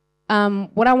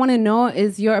 What I want to know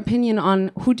is your opinion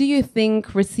on who do you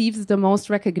think receives the most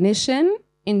recognition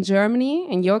in Germany,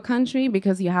 in your country,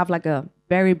 because you have like a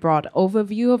very broad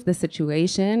overview of the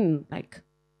situation, like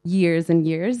years and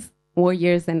years, more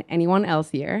years than anyone else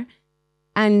here.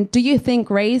 And do you think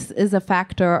race is a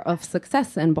factor of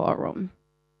success in Ballroom?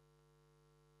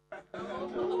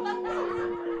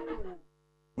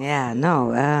 Yeah,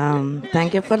 no,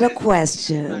 thank you for the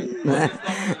question.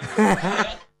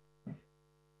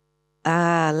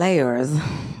 Layers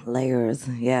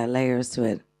to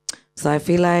it. So I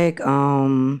feel like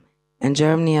in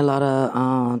Germany, a lot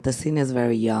of the scene is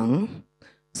very young.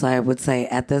 So I would say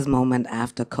at this moment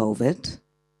after COVID,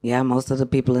 yeah, most of the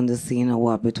people in the scene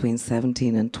are between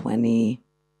 17 and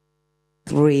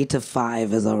 23 to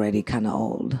 5 is already kind of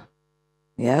old.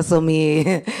 Yeah, so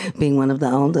me being one of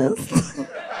the oldest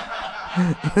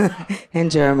in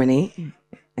Germany.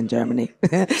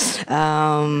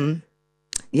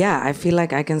 Yeah, I feel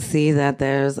like I can see that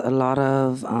there's a lot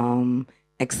of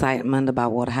excitement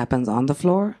about what happens on the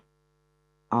floor.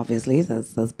 Obviously,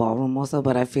 that's Ballroom also,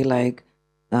 but I feel like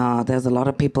there's a lot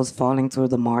of people falling through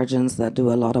the margins that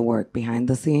do a lot of work behind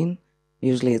the scene.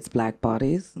 Usually it's black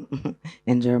bodies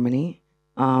in Germany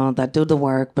that do the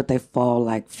work, but they fall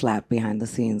like flat behind the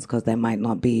scenes because they might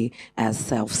not be as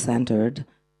self-centered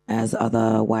as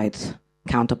other white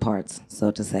counterparts,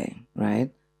 so to say,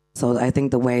 right? So I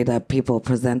think the way that people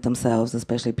present themselves,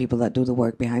 especially people that do the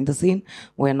work behind the scene,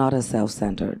 we're not as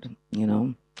self-centered, you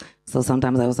know? So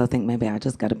sometimes I also think maybe I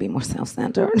just got to be more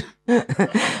self-centered.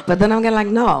 But then I'm getting like,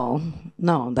 no,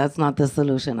 that's not the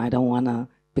solution. I don't want to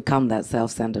become that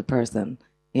self-centered person.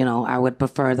 You know, I would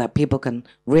prefer that people can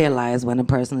realize when a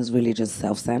person is really just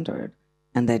self-centered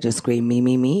and they just scream, me,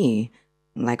 me, me.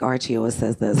 Like Archie always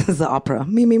says this, it's the opera,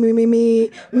 me, me, me, me, me,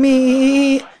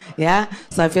 me. Yeah,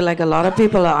 so I feel like a lot of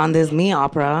people are on this me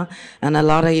opera, and a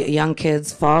lot of young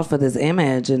kids fall for this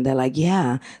image, and they're like,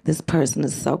 yeah, this person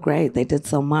is so great, they did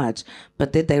so much,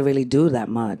 but did they really do that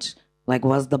much? Like,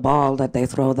 was the ball that they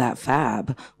throw that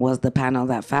fab? Was the panel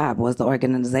that fab? Was the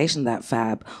organization that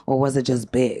fab? Or was it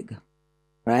just big?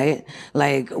 Right?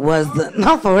 Like,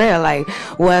 no, for real, like,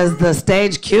 was the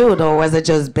stage cute or was it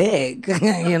just big?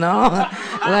 You know?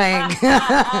 Like,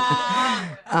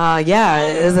 yeah,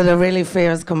 is it a really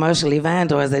fierce commercial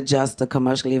event or is it just a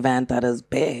commercial event that is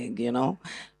big, you know?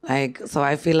 Like, so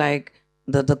I feel like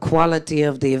the quality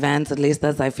of the events, at least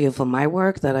as I feel for my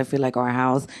work, that I feel like our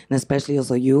house, and especially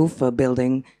also you for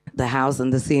building the house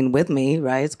and the scene with me,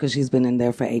 right? Because she's been in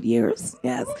there for 8 years,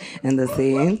 yes, in the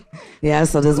scene. Yeah,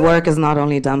 so this work is not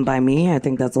only done by me, I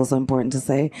think that's also important to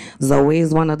say. Zoe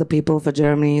is one of the people for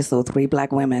Germany, so 3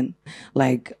 Black women,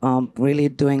 like really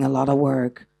doing a lot of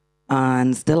work.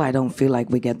 And still I don't feel like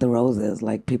we get the roses.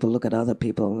 Like people look at other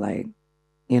people like,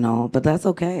 you know, but that's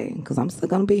okay, because I'm still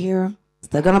going to be here.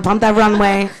 Still gonna pump that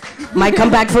runway. Might come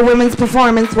back for women's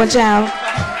performance. Watch out.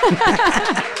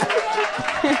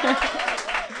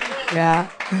 Yeah.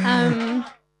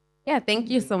 Yeah, thank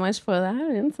you so much for that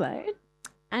insight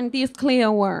and these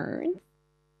clear words.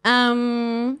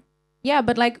 Yeah,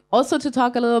 but like also to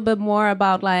talk a little bit more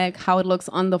about like how it looks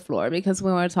on the floor, because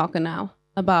we were talking now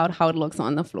about how it looks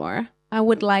on the floor. I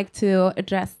would like to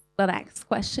address the next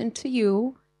question to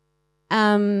you.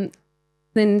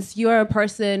 Since you're a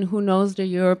person who knows the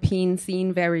European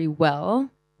scene very well,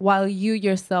 while you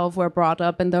yourself were brought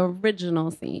up in the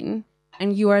original scene,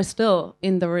 and you are still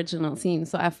in the original scene.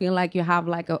 So I feel like you have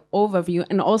like an overview.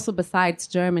 And also besides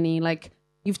Germany, like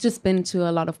you've just been to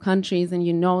a lot of countries and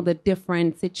you know the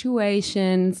different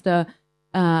situations, the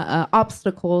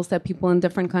obstacles that people in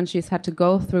different countries had to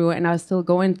go through and are still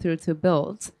going through to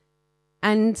build.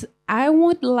 And I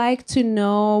would like to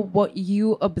know what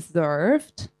you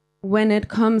observed when it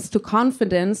comes to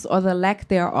confidence or the lack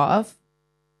thereof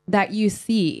that you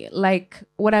see. Like,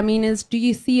 what I mean is, do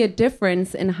you see a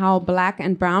difference in how Black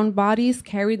and brown bodies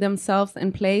carry themselves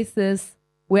in places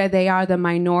where they are the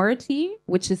minority,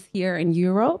 which is here in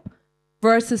Europe,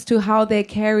 versus to how they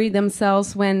carry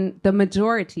themselves when the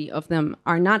majority of them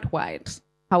are not white,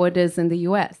 how it is in the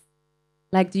US?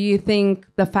 Like, do you think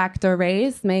the factor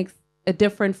race makes it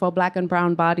different for Black and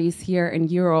brown bodies here in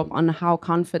Europe on how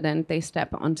confident they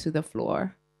step onto the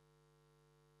floor?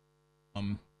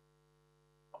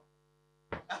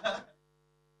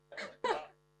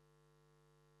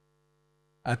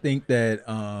 I think that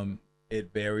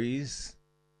it varies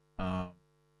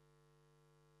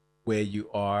where you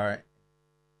are,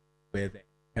 where the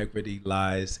integrity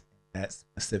lies in that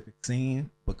specific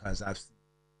scene, because I've seen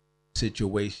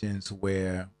situations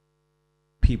where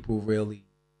people really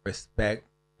respect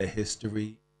the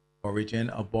history,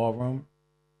 origin of ballroom,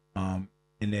 and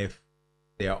if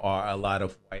there are a lot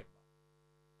of white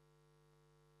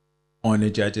on the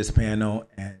judges panel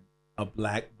and a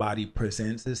Black body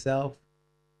presents itself,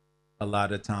 a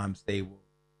lot of times they will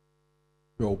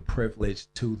throw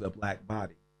privilege to the Black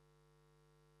body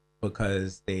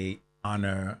because they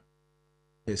honor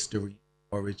history,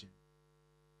 origin.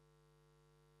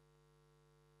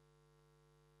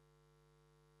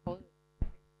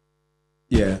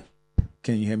 Yeah.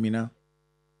 Can you hear me now?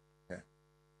 Okay.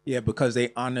 Yeah, because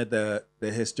they honor the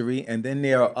history. And then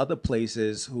there are other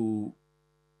places who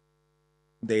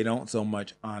they don't so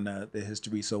much honor the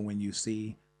history. So when you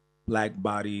see Black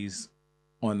bodies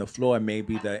on the floor,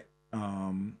 maybe the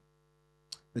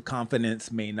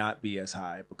confidence may not be as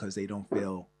high because they don't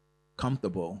feel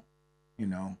comfortable, you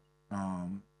know.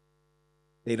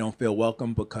 They don't feel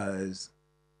welcome because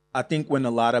I think when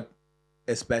a lot of,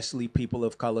 especially people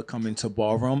of color, come into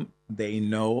ballroom, they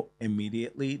know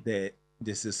immediately that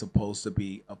this is supposed to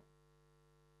be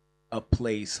a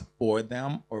place for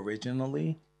them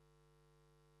originally.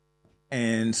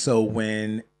 And so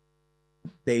when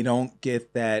they don't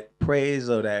get that praise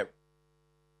or that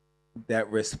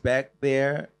respect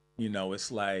there, you know,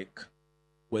 it's like,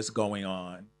 what's going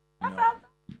on? You know,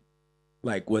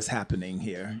 like what's happening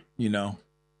here, you know?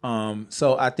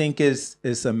 So I think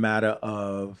it's a matter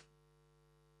of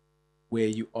where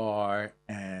you are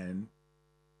and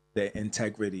the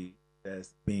integrity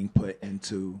that's being put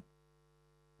into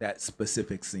that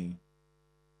specific scene.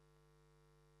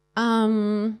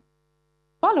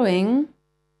 Following,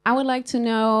 I would like to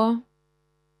know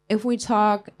if we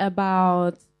talk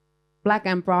about Black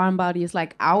and brown bodies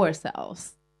like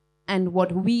ourselves and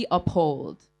what we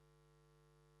uphold.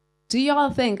 Do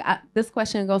y'all think, this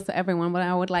question goes to everyone, but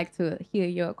I would like to hear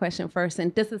your question first.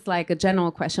 And this is like a general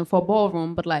question for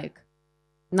ballroom, but like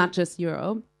not just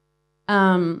Europe.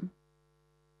 Do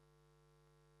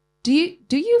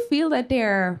you feel that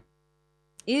there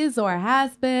is or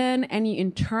has been any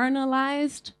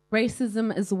internalized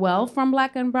racism as well from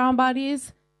Black and brown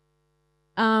bodies?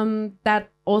 that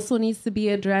also needs to be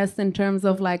addressed in terms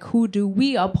of like, who do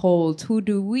we uphold? Who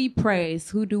do we praise?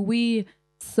 Who do we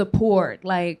support?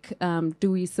 Like,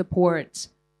 do we support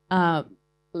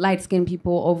light-skinned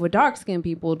people over dark-skinned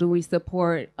people? Do we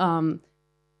support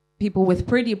people with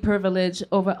pretty privilege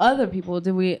over other people?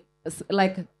 Do we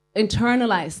like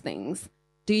internalize things?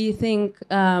 Do you think,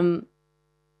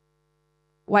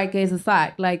 white gaze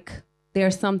aside, like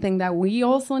there's something that we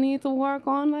also need to work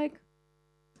on? Like,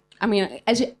 I mean,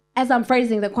 as I'm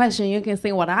phrasing the question, you can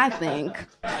say what I think,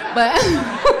 but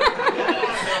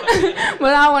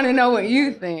but I want to know what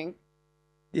you think.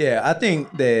 Yeah, I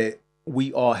think that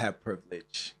we all have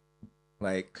privilege.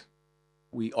 Like,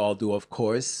 we all do, of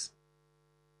course.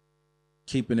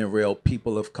 Keeping it real,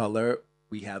 people of color,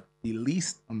 we have the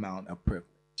least amount of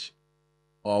privilege.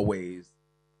 Always.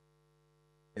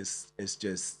 It's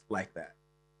just like that.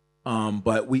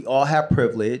 But we all have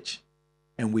privilege,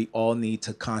 and we all need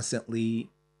to constantly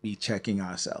be checking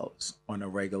ourselves on a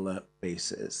regular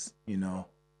basis. You know,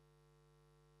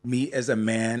 me as a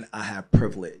man, I have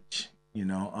privilege. You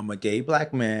know, I'm a gay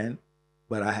black man,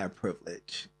 but I have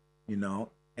privilege, you know,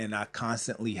 and I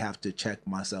constantly have to check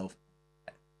myself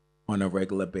on a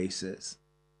regular basis.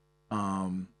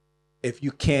 If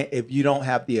you don't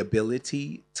have the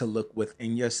ability to look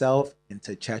within yourself and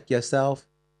to check yourself,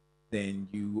 then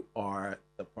you are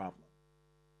the problem.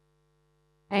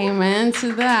 Amen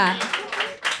to that.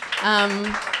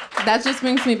 That just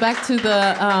brings me back to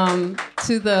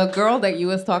the girl that you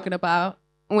was talking about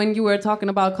when you were talking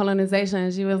about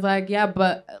colonization. She was like, "Yeah,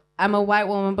 but I'm a white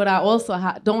woman, but I also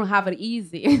don't have it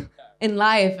easy in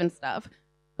life and stuff."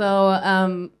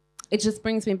 So it just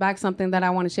brings me back something that I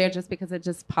want to share, just because it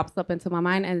just pops up into my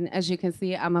mind. And as you can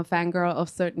see, I'm a fangirl of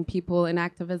certain people in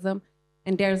activism.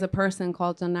 And there's a person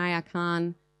called Janaya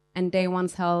Khan, and they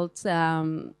once held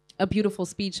a beautiful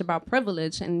speech about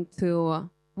privilege and to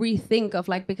rethink of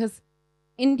like, because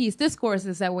in these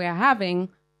discourses that we are having,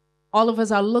 all of us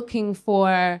are looking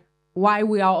for why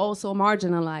we are also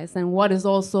marginalized and what is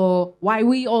also why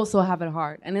we also have it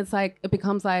hard. And it's like, it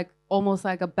becomes like almost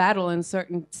like a battle in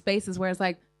certain spaces where it's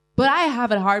like, but I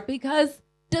have it hard because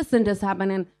this and this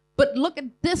happened. And but look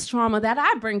at this trauma that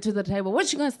I bring to the table.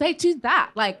 What you gonna say to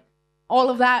that? Like all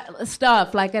of that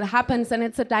stuff, like it happens, and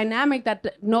it's a dynamic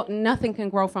that nothing can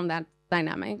grow from that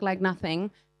dynamic, like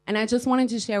nothing. And I just wanted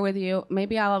to share with you,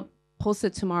 maybe I'll post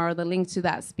it tomorrow, the link to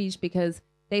that speech, because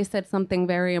they said something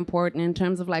very important in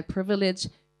terms of like privilege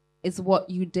is what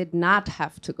you did not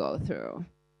have to go through.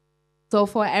 So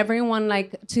for everyone,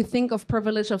 like to think of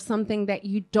privilege of something that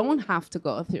you don't have to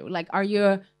go through. Like, are you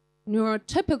a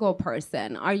neurotypical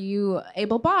person? Are you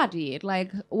able-bodied?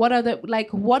 Like,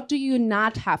 what do you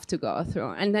not have to go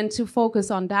through? And then to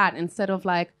focus on that instead of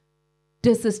like,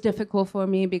 this is difficult for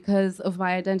me because of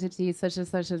my identity, such and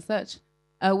such and such.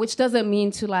 Which doesn't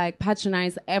mean to like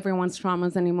patronize everyone's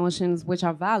traumas and emotions, which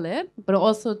are valid, but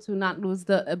also to not lose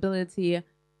the ability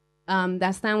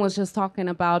that Stan was just talking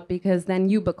about, because then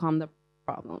you become the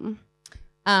problem.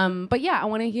 But yeah, I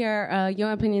want to hear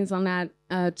your opinions on that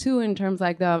too, in terms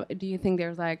like do you think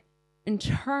there's like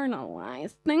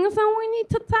internalized things that we need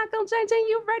to tackle? JJ,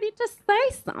 you ready to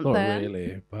say something? Not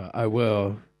really, but I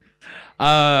will.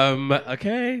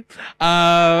 Okay.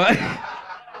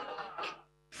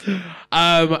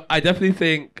 I definitely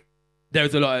think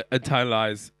there's a lot of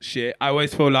internalized shit. I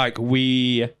always feel like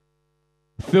we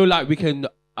can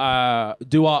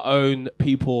do our own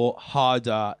people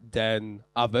harder than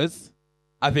others.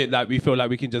 I think that we feel like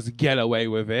we can just get away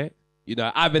with it. You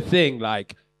know, I have a thing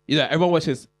like, you know, everyone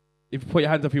watches, if you put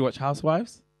your hands up, you watch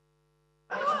Housewives.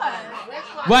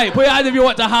 Wait, put your hands up if you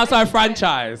watch the Housewives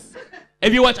franchise.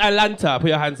 If you watch Atlanta, put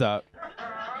your hands up.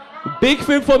 Big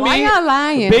thing for me. Why y'all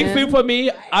lying? Big thing for me,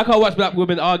 I can't watch black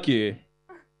women argue.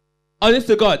 Honest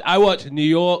to God, I watch New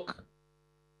York,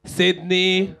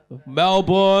 Sydney,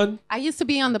 Melbourne. I used to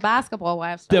be on the Basketball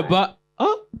Wives.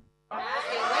 Oh.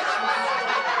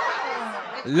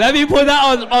 Let me put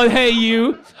that on Hey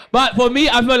You. But for me,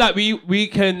 I feel like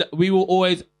we will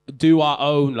always do our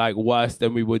own like worse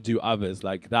than we would do others.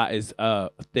 Like that is a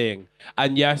thing.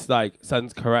 And yes, like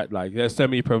Sun's correct. Like there's so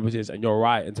many privileges, and you're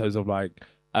right in terms of like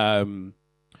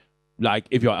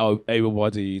if you're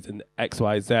able-bodied and X,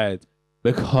 Y, Z,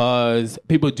 because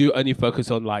people do only focus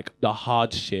on like the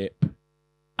hardship,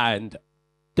 and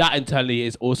that internally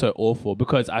is also awful,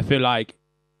 because I feel like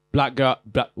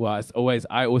as always,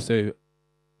 I also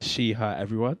she, her,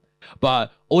 everyone,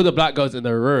 but all the black girls in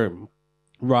the room,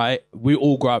 right? We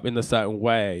all grow up in a certain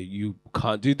way. You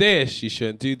can't do this. You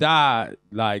shouldn't do that.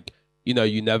 Like, you know,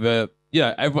 you never,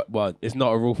 well, it's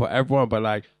not a rule for everyone, but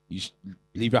like,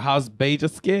 leave your house beige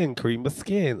of skin, cream of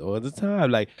skin all the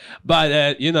time. Like,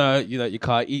 but you know, you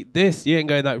can't eat this. You ain't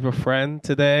going out with a friend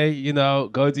today. You know,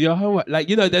 go do your homework. Like,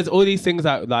 you know, there's all these things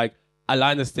that like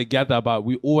align us together, but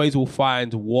we always will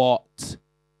find what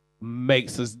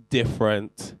makes us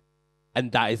different,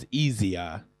 and that is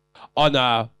easier. On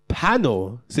a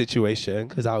panel situation,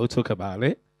 because I will talk about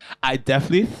it, I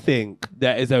definitely think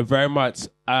there is a very much,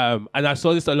 and I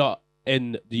saw this a lot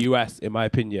in the US, in my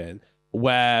opinion,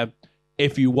 where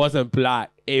if you wasn't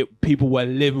black, people were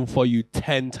living for you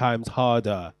 10 times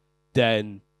harder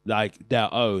than like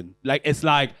their own. Like, it's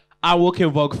like, I walk in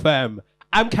Vogue Femme,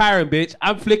 I'm Karen, bitch,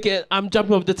 I'm flicking, I'm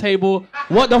jumping off the table.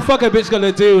 What the fuck a bitch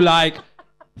gonna do? Like,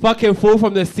 fucking fall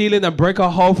from the ceiling and break a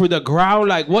hole through the ground?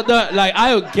 Like, what the, like,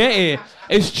 I don't get it.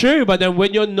 It's true, but then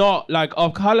when you're not like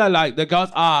of color, like the girls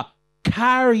are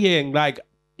carrying, like,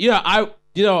 you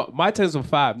know, my 10s were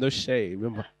 5, no shade.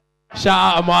 Remember? Shout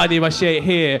out Amani, my shit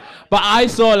here. But I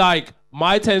saw like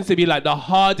my 10s to be like the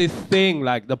hardest thing.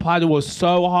 Like, the party was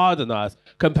so hard on us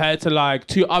compared to like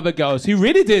 2 other girls who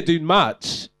really didn't do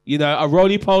much. You know, a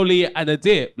roly-poly and a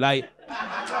dip. Like,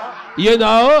 you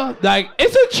know, like,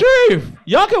 it's the truth.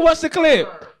 Y'all can watch the clip.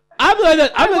 I'm gonna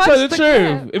tell the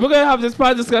truth. Clip. If we're gonna have this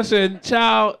private discussion,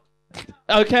 ciao.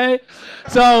 Okay?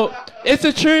 So it's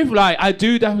the truth. Like, I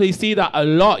do definitely see that a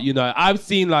lot, you know. I've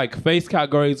seen like face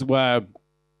categories where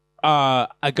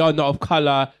a girl not of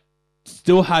color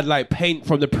still had like paint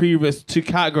from the previous 2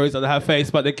 categories on her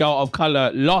face, but the girl of color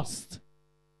lost.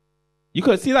 You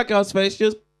couldn't see that girl's face, she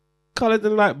was colored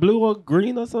in like blue or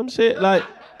green or some shit. Like,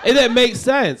 it didn't make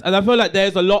sense. And I feel like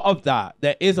there's a lot of that.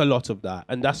 There is a lot of that.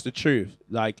 And that's the truth.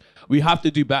 Like, we have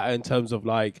to do better in terms of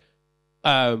like,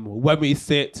 when you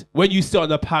sit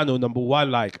on a panel, number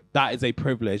one, like, that is a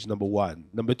privilege, number one.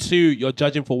 Number two, you're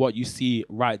judging for what you see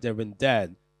right there and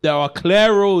then. There are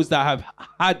clear rules that have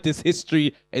had this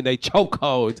history in a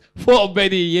chokehold for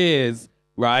many years,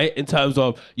 right? In terms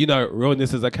of, you know,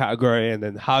 realness as a category, and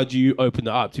then how do you open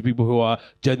it up to people who are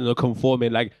gender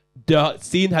conforming? Like, the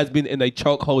scene has been in a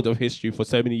chokehold of history for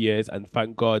so many years, and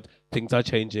thank God things are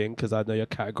changing, because I know your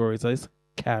categories is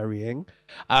carrying.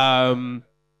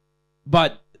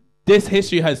 But this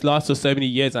history has lasted so many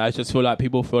years, and I just feel like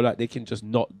people feel like they can just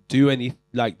not do any,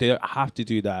 like, they don't have to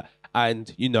do that.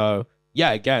 And, you know,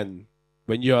 yeah, again,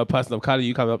 when you're a person of color,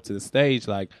 you come up to the stage,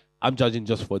 like, I'm judging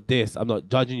just for this. I'm not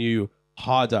judging you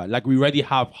harder. Like, we already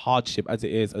have hardship as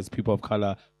it is as people of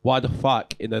color. Why the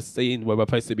fuck in a scene where we're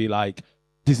supposed to be like,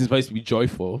 this is supposed to be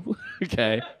joyful,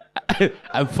 okay,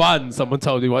 and fun, someone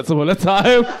told me once upon a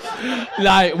time.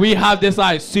 Like, we have this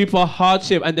like super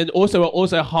hardship, and then also we're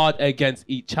also hard against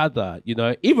each other, you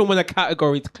know, even when a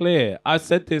category is clear. I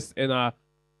said this in a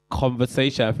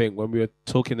conversation, I think, when we were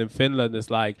talking in Finland. It's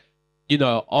like, you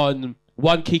know, on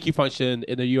one Kiki function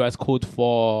in the US called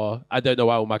for, I don't know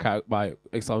why all my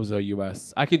examples are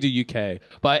US. I can do UK.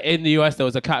 But in the US, there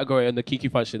was a category in the Kiki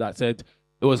function that said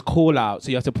it was call out. So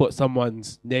you have to put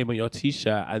someone's name on your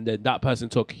t-shirt, and then that person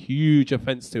took huge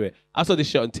offense to it. I saw this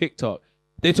shit on TikTok.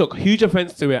 They took huge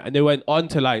offense to it, and they went on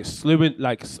to like slewing,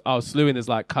 like, slewing is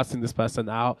like cussing this person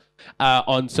out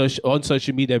on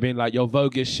social media, being like, you're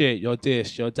Vogue as shit, you're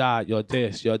this, you're that, you're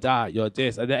this, you're that, you're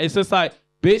this. And then it's just like,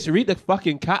 bitch, read the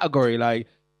fucking category. Like,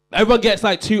 everyone gets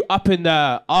like too up in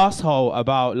their asshole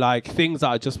about like things that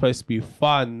are just supposed to be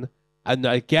fun. And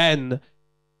again,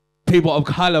 people of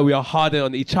color, we are harder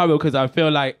on each other, because I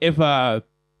feel like if a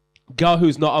girl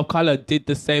who's not of color did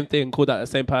the same thing, called out the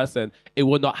same person, it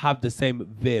would not have the same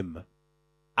vim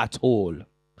at all.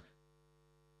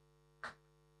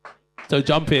 So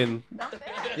jump in.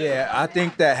 Yeah, I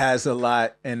think that has a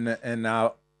lot, and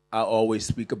I always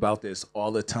speak about this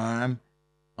all the time.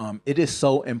 It is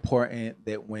so important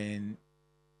that when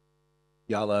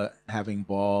y'all are having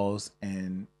balls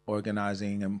and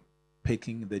organizing and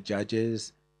picking the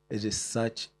judges, it is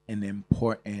such an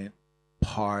important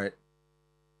part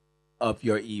of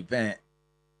your event.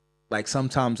 Like,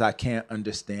 sometimes I can't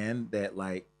understand that.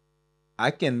 Like,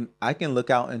 I can look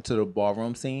out into the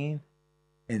ballroom scene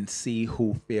and see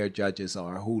who fair judges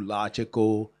are, who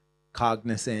logical,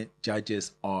 cognizant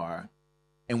judges are.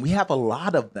 And we have a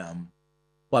lot of them.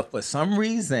 But for some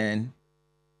reason,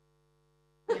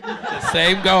 the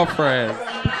same girlfriend.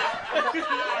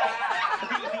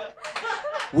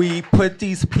 We put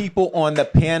these people on the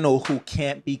panel who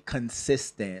can't be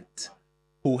consistent,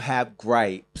 who have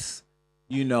gripes,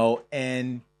 you know,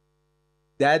 and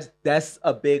that's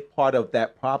a big part of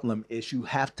that problem. Is you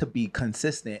have to be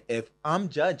consistent. If I'm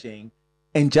judging,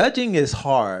 and judging is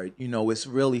hard, you know, it's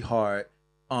really hard,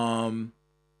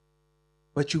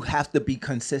 but you have to be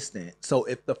consistent. So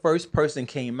if the first person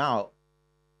came out,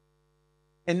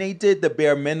 and they did the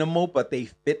bare minimal, but they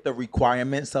fit the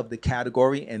requirements of the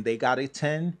category and they got a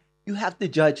 10, you have to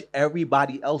judge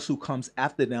everybody else who comes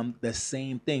after them the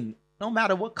same thing, no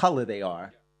matter what color they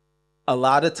are. A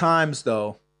lot of times,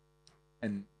 though,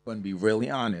 and I'm going to be really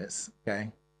honest,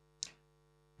 okay?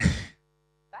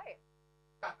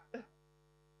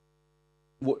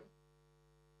 what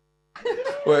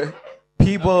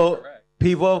people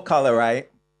of color, right?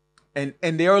 And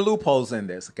there are loopholes in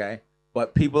this, okay?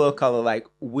 But people of color, like,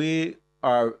 we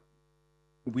are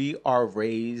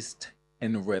raised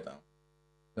in rhythm.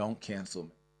 Don't cancel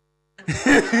me.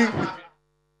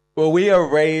 But we are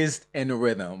raised in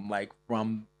rhythm, like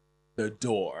from the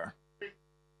door.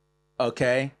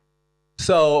 Okay?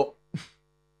 So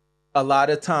a lot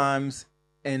of times,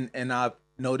 and I've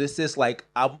noticed this, like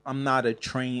I'm not a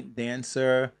trained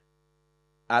dancer.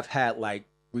 I've had like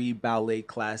 3 ballet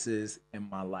classes in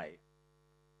my life.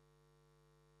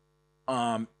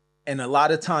 And a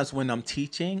lot of times when I'm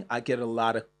teaching, I get a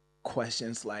lot of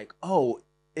questions like, "Oh,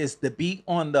 is the beat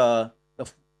on the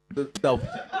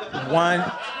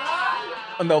 1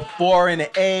 on the 4 and the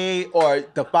A or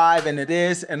the 5 and it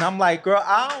is?" And I'm like, "Girl,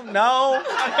 I don't know.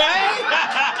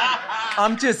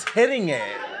 I'm just hitting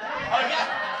it."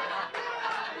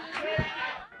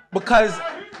 Because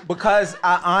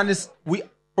we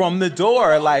from the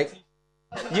door, like,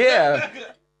 yeah,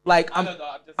 like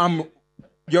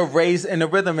you're raised in a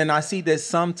rhythm, and I see that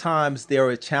sometimes there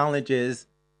are challenges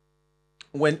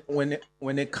when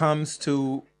it comes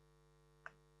to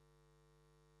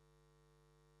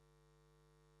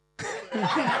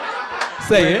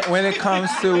when it comes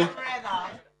to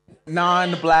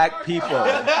non-black people,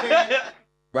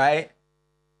 right?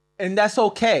 And that's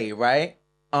okay, right?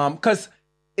 Because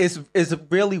it's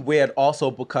really weird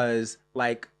also because,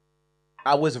 like,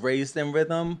 I was raised in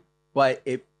rhythm, but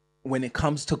when it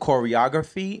comes to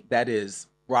choreography, that is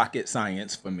rocket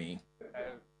science for me.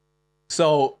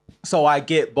 So I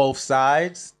get both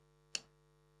sides,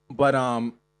 but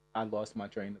I lost my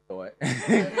train of thought.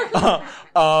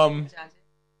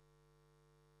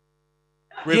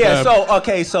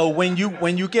 Yeah, so when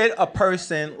you get a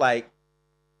person, like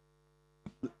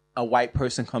a white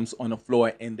person comes on the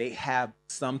floor and they have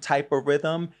some type of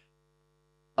rhythm,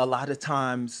 a lot of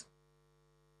times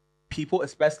people,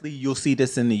 especially you'll see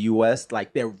this in the US,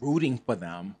 like they're rooting for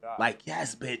them. Like,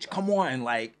 yes, bitch, come on,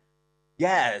 like,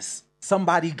 yes,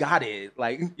 somebody got it.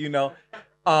 Like, you know.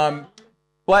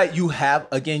 But you have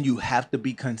to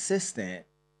be consistent,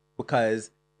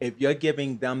 because if you're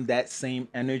giving them that same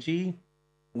energy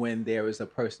when there is a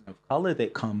person of color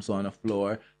that comes on the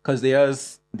floor, because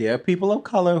there are people of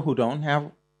color who don't have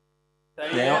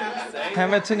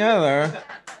it together,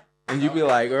 and you be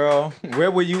like, girl,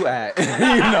 where were you at? You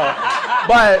know.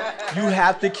 But you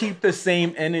have to keep the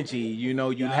same energy, you know.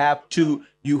 You have to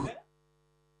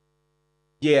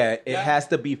it has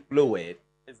to be fluid.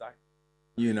 Exactly.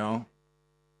 You know.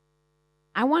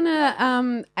 I want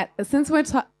to since we're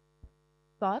talking.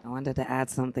 I wanted to add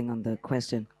something on the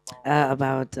question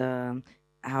about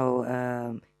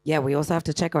how we also have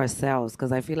to check ourselves,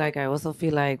 because I also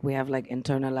feel like we have like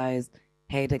internalized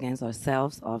hate against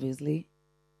ourselves, obviously,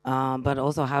 but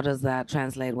also how does that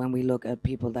translate when we look at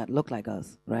people that look like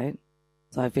us, right?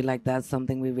 So I feel like that's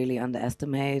something we really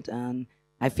underestimate, and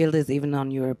I feel this even on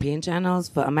European channels.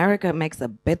 For America, it makes a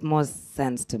bit more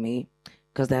sense to me,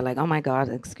 because they're like, oh my God,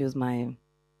 excuse my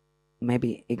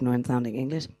maybe ignorant sounding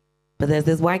English, but there's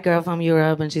this white girl from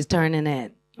Europe and she's turning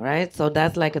it, right? So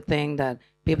that's like a thing that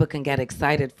people can get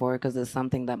excited for, because it's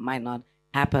something that might not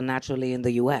happen naturally in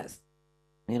the US,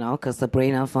 you know, because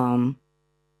Sabrina from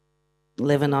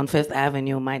living on Fifth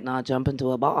Avenue might not jump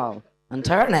into a ball and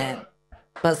turn it.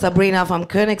 But Sabrina from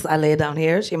Königsallee down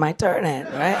here, she might turn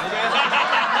it, right?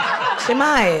 She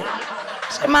might.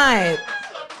 She might.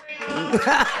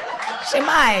 She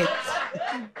might.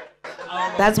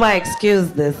 That's why I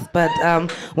excuse this. But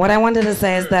what I wanted to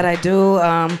say is that I do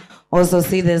also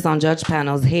see this on judge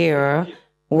panels here,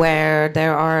 where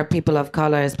there are people of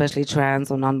color, especially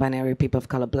trans or non-binary people of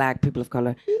color, black people of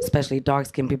color, especially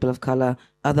dark-skinned people of color,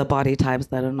 other body types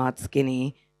that are not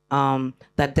skinny,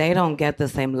 that they don't get the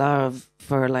same love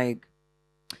for, like,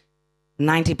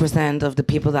 90% of the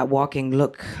people that walking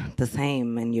look the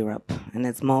same in Europe. And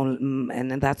it's more,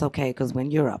 and that's okay, because we're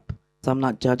in Europe. So I'm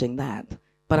not judging that.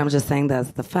 But I'm just saying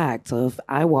that's the fact. So if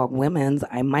I walk women's,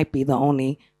 I might be the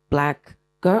only black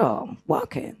girl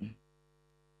walking.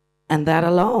 And that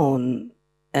alone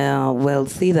will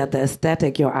see that the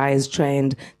aesthetic, your eye is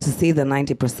trained to see the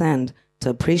 90%, to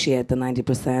appreciate the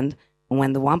 90%. And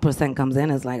when the 1% comes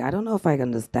in, it's like, I don't know if I can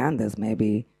understand this,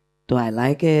 maybe. Do I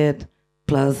like it?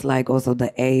 Plus, like, also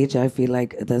the age, I feel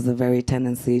like there's a very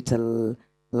tendency to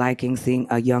liking seeing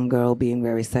a young girl being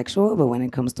very sexual, but when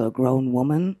it comes to a grown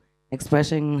woman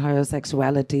expressing her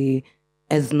sexuality,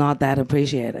 is not that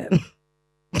appreciated.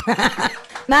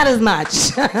 Not as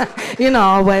much,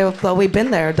 but we've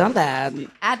been there, done that.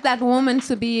 Add that woman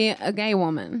to be a gay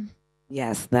woman.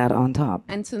 Yes, that on top.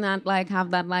 And to not like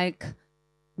have that like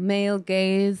male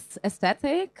gaze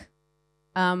aesthetic.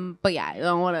 But yeah,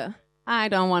 I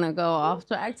don't wanna go off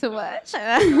track too much.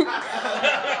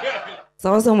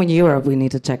 So also in Europe, we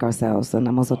need to check ourselves. And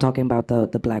I'm also talking about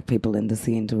the Black people in the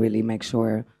scene to really make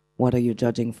sure, what are you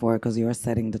judging for? Because you're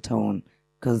setting the tone.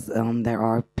 Because there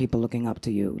are people looking up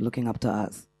to you, looking up to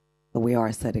us. So we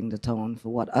are setting the tone for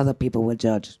what other people will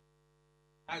judge.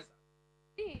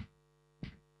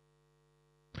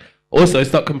 Also,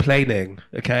 stop complaining,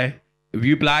 okay? If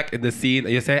you Black in the scene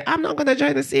and you say, I'm not going to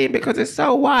join the scene because it's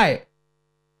so white,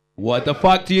 what the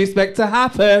fuck do you expect to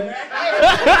happen?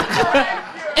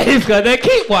 It's going to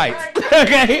keep white,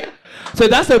 okay? So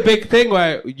that's a big thing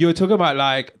where you're talking about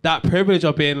like that privilege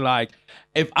of being like,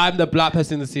 if I'm the Black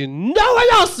person in the scene, no one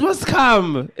else must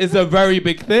come is a very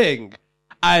big thing.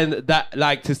 And that,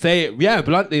 like, to say it, yeah,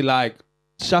 bluntly, like,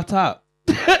 shut up.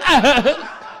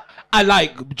 And,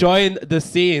 like, join the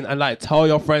scene and, like, tell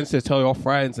your friends to tell your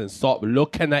friends and stop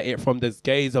looking at it from this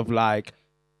gaze of, like,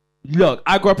 look,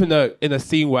 I grew up in a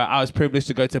scene where I was privileged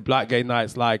to go to Black gay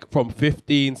nights, like, from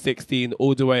 15, 16,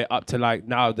 all the way up to, like,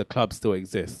 now the club still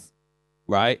exists,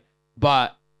 right?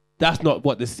 But that's not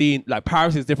what the scene, like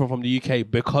Paris is different from the UK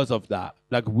because of that.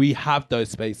 Like we have those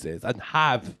spaces and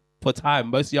have for time.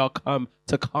 Most of y'all come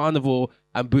to Carnival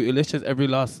and Bootylicious every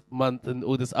last month and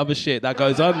all this other shit that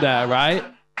goes on there, right?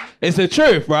 It's the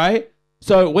truth, right?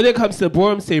 So when it comes to the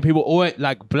ballroom scene, people always,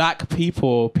 like Black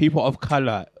people, people of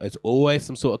color, there's always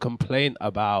some sort of complaint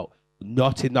about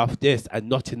not enough this and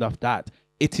not enough that.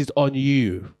 It is on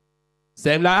you.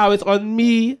 Same like how it's on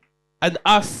me and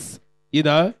us. You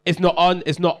know,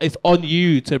 it's on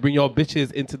you to bring your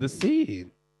bitches into the scene.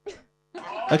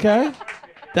 Okay?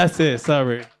 That's it,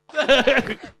 sorry.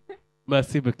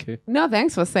 Merci beaucoup. No,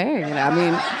 thanks for saying it. I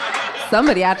mean,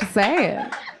 somebody had to say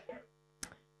it.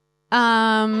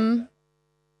 I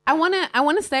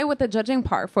wanna stay with the judging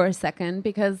part for a second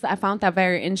because I found that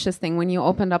very interesting when you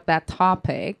opened up that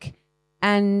topic.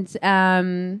 And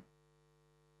wanna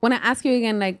ask you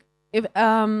again, like, if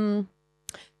do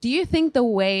you think the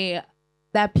way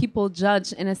that people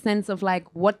judge in a sense of like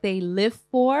what they live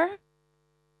for,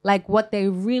 like what they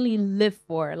really live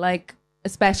for, like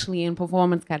especially in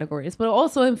performance categories, but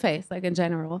also in face, like in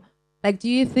general. Like, do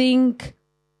you think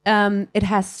it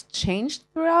has changed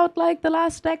throughout like the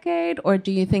last decade, or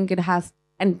do you think it has?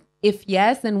 And if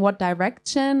yes, in what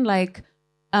direction? Like,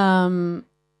 in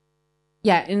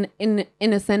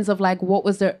a sense of like, what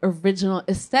was the original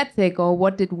aesthetic, or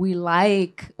what did we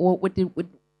like, or what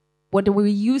do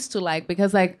we used to like?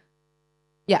 Because like,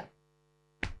 yeah,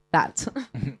 that.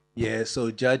 Yeah, so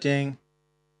judging,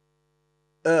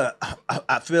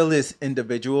 I feel it's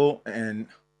individual, and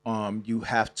you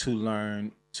have to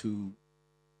learn to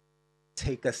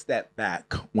take a step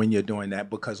back when you're doing that,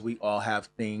 because we all have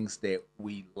things that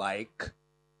we like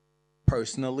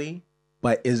personally,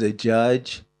 but as a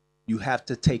judge, you have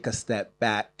to take a step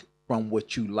back from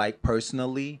what you like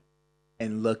personally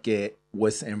and look at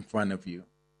what's in front of you.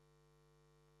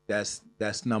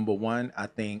 That's number one. I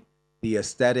think the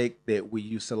aesthetic that we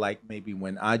used to like maybe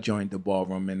when I joined the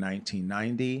ballroom in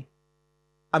 1990.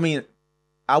 I mean,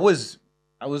 I was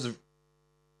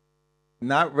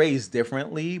not raised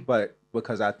differently, but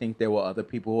because I think there were other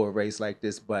people who were raised like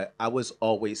this, but I was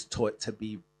always taught to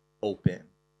be open.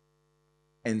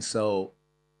 And so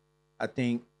I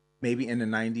think maybe in the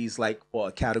 90s, like for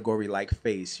a category like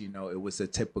face, you know, it was a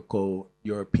typical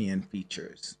European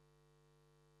features.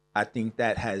 I think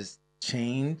that has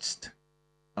changed,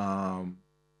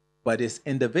 but it's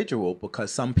individual,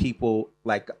 because some people,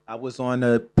 like I was on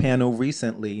a panel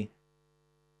recently,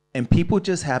 and people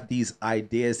just have these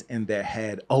ideas in their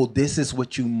head. Oh, this is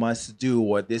what you must do,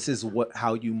 or this is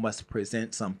how you must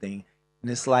present something.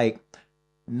 And it's like,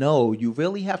 no, you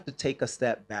really have to take a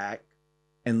step back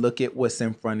and look at what's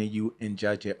in front of you and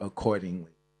judge it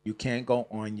accordingly. You can't go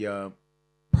on your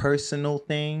personal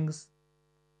things.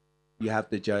 You have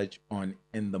to judge on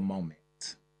in the moment.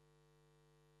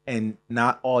 And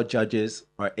not all judges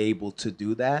are able to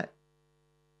do that.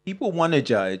 People want to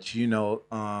judge, you know.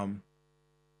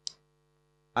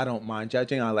 I don't mind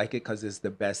judging. I like it because it's the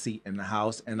best seat in the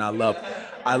house, and I love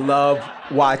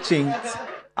watching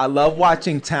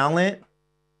talent.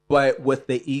 But with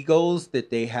the egos that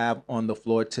they have on the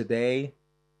floor today,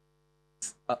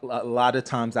 a lot of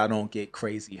times I don't get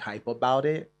crazy hype about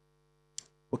it,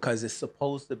 because it's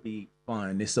supposed to be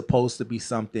fun. It's supposed to be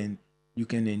something you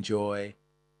can enjoy,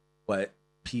 but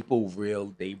people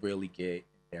really get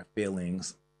their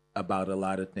feelings about a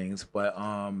lot of things. But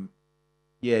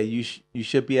yeah, you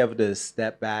should be able to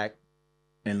step back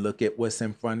and look at what's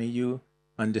in front of you,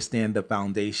 understand the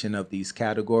foundation of these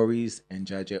categories, and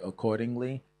judge it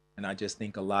accordingly. And I just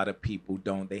think a lot of people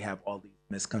don't. They have all these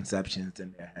misconceptions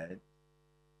in their head.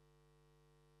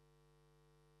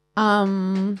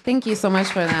 Thank you so much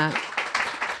for that.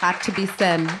 Had to be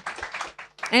said.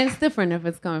 And it's different if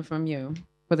it's coming from you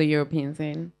for the European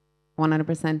scene.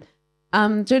 100%.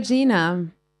 Georgina,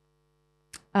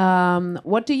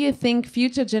 what do you think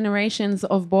future generations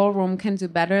of ballroom can do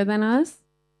better than us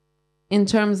in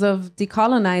terms of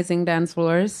decolonizing dance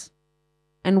floors?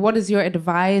 And what is your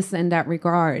advice in that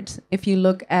regard if you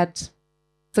look at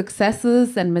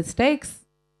successes and mistakes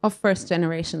of first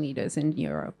generation leaders in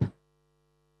Europe?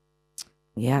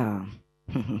 Yeah.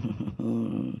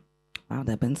 Wow,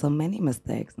 there have been so many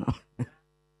mistakes. No?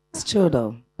 It's true,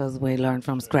 though, because we learned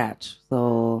from scratch.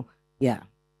 So, yeah,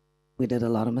 we did a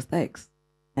lot of mistakes.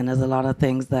 And there's a lot of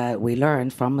things that we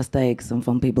learned from mistakes and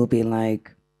from people being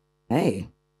like, hey.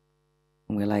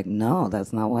 And we're like, no,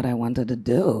 that's not what I wanted to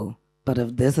do. But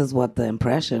if this is what the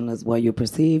impression is, what you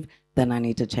perceive, then I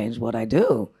need to change what I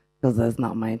do, because that's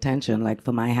not my intention. Like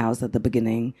for my house at the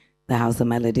beginning, the House of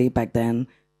Melody back then,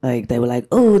 like they were like,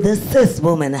 oh, the cis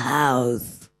woman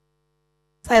house.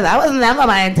 So that was never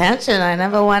my intention. I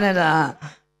never wanted a...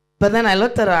 But then I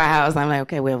looked at our house. I'm like,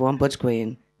 okay, we have one butch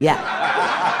queen. Yeah.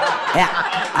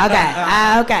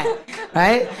 Yeah. Okay.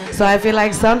 Right? So I feel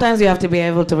like sometimes you have to be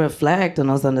able to reflect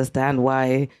and also understand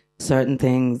why certain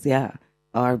things,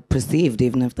 are perceived,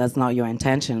 even if that's not your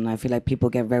intention. I feel like people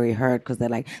get very hurt because they're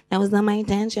like, that was not my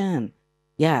intention.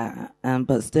 Yeah,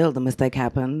 but still the mistake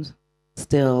happened.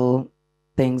 Still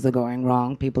things are going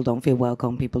wrong. People don't feel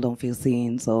welcome. People don't feel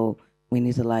seen. So we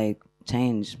need to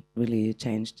really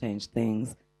change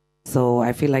things. So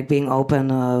I feel like being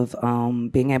open of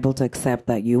being able to accept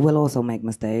that you will also make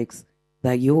mistakes,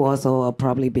 that you also are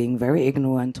probably being very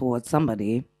ignorant towards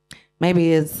somebody.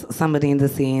 Maybe it's somebody in the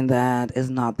scene that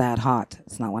is not that hot.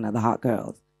 It's not one of the hot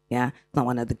girls. Yeah, it's not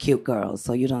one of the cute girls.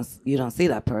 So you don't see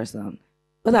that person.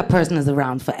 But that person is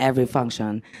around for every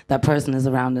function. That person is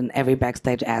around in every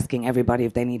backstage asking everybody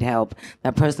if they need help.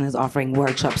 That person is offering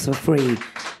workshops for free.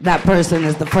 That person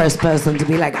is the first person to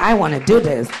be like, I want to do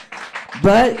this.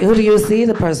 But who do you see?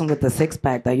 The person with the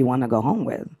six-pack that you want to go home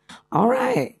with. All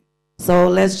right. So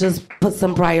let's just put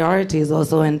some priorities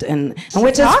also in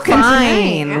which is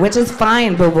fine. Which is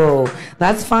fine, boo-boo.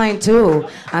 That's fine too.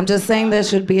 I'm just saying there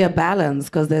should be a balance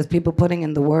because there's people putting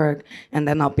in the work and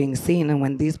they're not being seen. And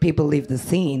when these people leave the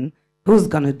scene, who's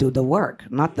gonna do the work?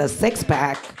 Not the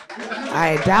six-pack.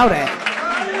 I doubt it.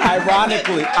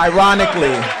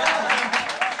 Ironically.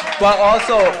 But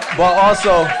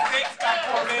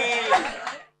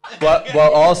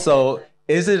also,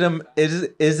 is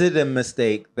it a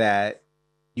mistake that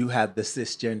you have the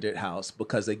cisgendered house?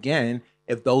 Because again,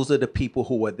 if those are the people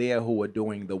who are there who are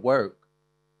doing the work.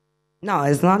 No,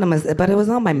 it's not a mistake, but it was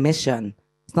not my mission.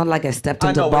 It's not like I stepped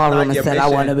into ballroom and said, I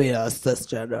want to be a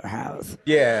cisgender house.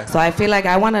 Yeah. So I feel like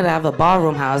I wanted to have a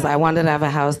ballroom house. I wanted to have a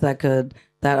house that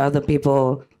other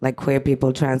people, like queer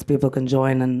people, trans people can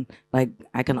join, and like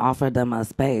I can offer them a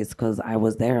space because I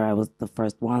was there. I was the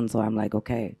first one. So I'm like,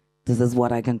 okay, this is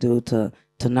what I can do to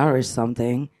nourish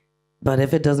something. But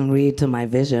if it doesn't read to my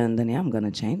vision, then I'm going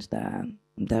to change that,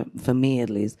 for me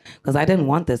at least. Because I didn't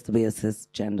want this to be a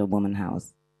cisgender woman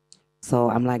house.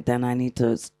 So I'm like, then I need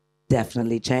to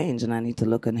definitely change, and I need to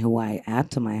look at who I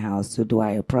add to my house, who do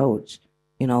I approach.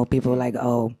 You know, people are like,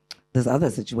 oh, this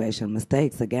other situation,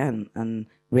 mistakes again, and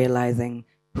realizing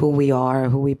who we are,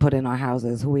 who we put in our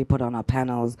houses, who we put on our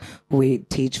panels, who we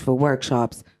teach for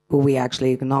workshops, who we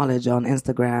actually acknowledge on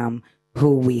Instagram,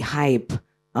 who we hype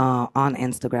on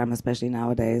Instagram, especially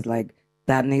nowadays. Like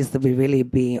that needs to really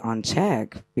be on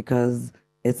check because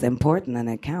it's important and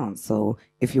it counts. So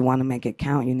if you want to make it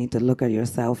count, you need to look at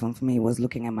yourself. And for me, it was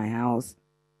looking at my house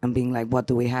and being like, what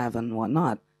do we have and what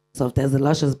not? So if there's a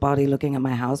luscious body looking at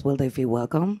my house, will they feel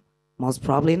welcome? Most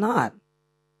probably not.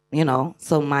 You know,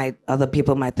 so other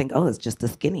people might think, oh, it's just a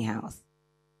skinny house.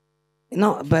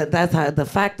 No, but that's how the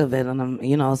fact of it. And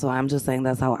so I'm just saying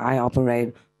that's how I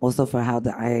operate. Also for how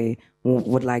I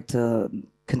would like to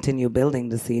continue building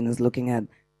the scene is looking at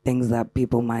things that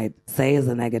people might say is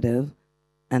a negative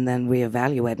and then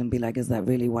reevaluate and be like, is that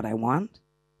really what I want?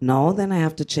 No, then I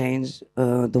have to change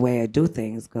the way I do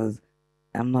things because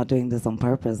I'm not doing this on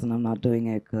purpose and I'm not doing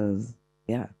it because,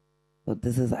 But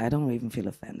I don't even feel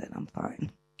offended. I'm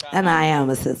fine. And I am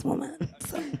a cis woman.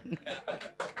 So.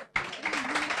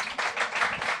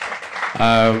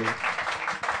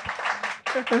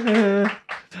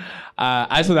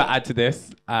 I just want to add to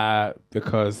this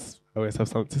because I always have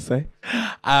something to say.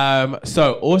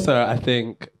 So also, I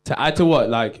think to add to what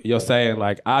like you're saying,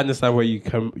 like I understand where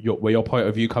where your point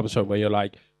of view comes from, where you're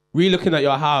like re-looking at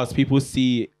your house, people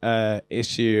see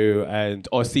issue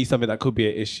or see something that could be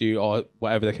an issue or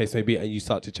whatever the case may be, and you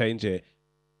start to change it.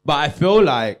 But I feel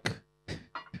like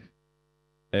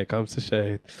here comes the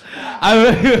shade.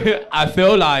 I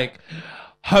feel like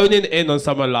honing in on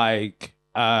someone like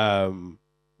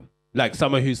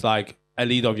someone who's like a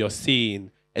leader of your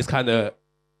scene is kind of,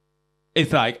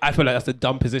 it's like, I feel like that's a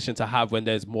dumb position to have when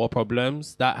there's more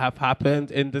problems that have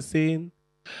happened in the scene.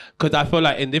 Because I feel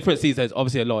like in different scenes, there's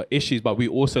obviously a lot of issues, but we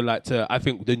also like to, I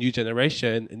think the new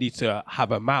generation needs to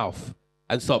have a mouth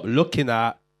and stop looking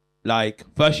at, like,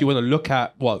 first you want to look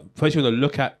at, I'm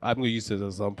going to use this as an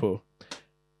example.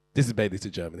 This is mainly to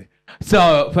Germany.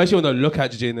 So first you want to look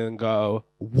at Georgina and go,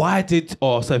 why did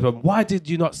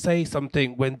you not say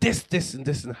something when this and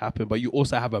this happened? But you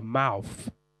also have a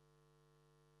mouth.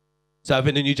 So I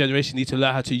think the new generation need to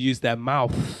learn how to use their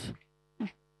mouth.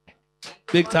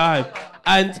 Big time.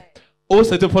 And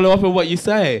also to follow up on what you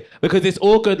say, because it's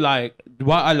all good, like,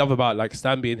 what I love about, like,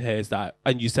 Stan being here is that,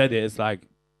 and you said it, it's like,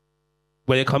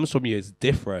 when it comes from you, it's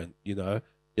different, you know?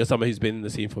 You're someone who's been in the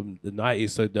scene from the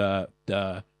 90s, so the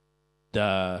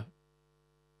I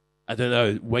don't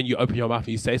know, when you open your mouth and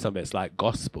you say something, it's like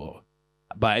gospel.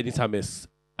 But anytime it's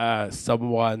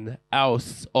someone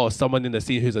else or someone in the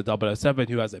scene who's a 007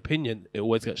 who has an opinion, it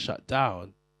always gets shut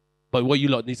down. But what you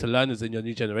lot need to learn is in your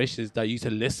new generation is that you need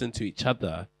to listen to each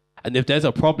other. And if there's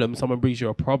a problem, someone brings you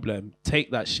a problem,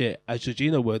 take that shit as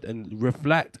Georgina would and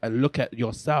reflect and look at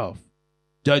yourself.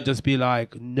 Don't just be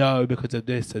like, no, because of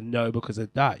this and no, because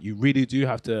of that. You really do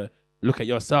have to look at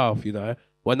yourself, you know.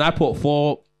 When I put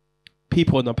 4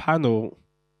 people on the panel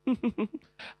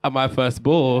at my first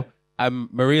ball and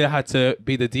Maria had to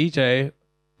be the DJ,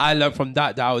 I learned from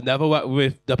that I would never work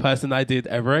with the person I did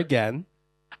ever again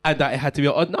and that it had to be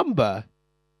an odd number.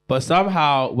 But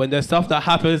somehow, when there's stuff that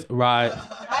happens, right,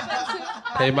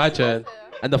 can you imagine?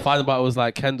 And the final part was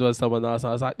like Kendall and someone else. And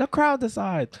I was like, the crowd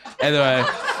decide. Anyway,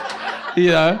 you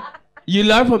know, you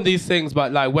learn from these things,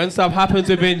 but like when stuff happens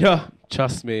within your,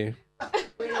 trust me,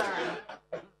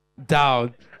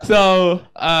 down. So,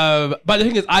 but the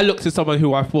thing is, I looked at someone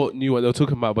who I thought knew what they were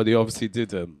talking about, but they obviously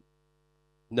didn't.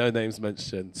 No names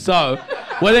mentioned. So,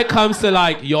 when it comes to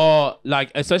like your,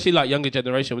 like, especially like younger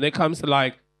generation, when it comes to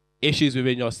like issues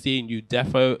within your scene, you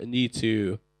definitely need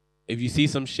to, if you see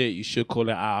some shit, you should call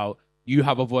it out. You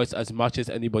have a voice as much as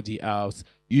anybody else.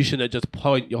 You shouldn't just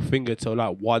point your finger to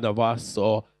like one of us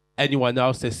or anyone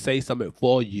else to say something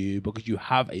for you because you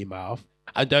have a mouth.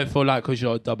 And don't feel like because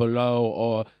you're a 00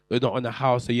 or you're not on the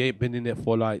house or you ain't been in it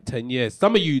for like 10 years.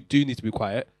 Some of you do need to be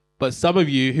quiet, but some of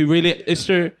you who really, it's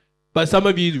true, but some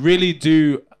of you really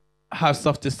do have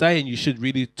stuff to say and you should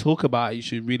really talk about it. You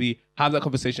should really have that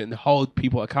conversation and hold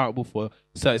people accountable for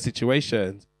certain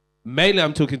situations. Mainly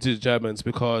I'm talking to the Germans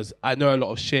because I know a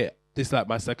lot of shit. This is like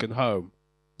my second home.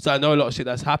 So I know a lot of shit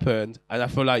that's happened and I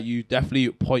feel like you definitely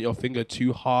point your finger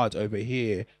too hard over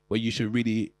here where you should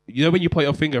really, you know when you point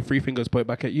your finger, 3 fingers point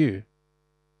back at you?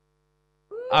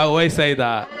 I always say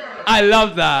that. I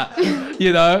love that,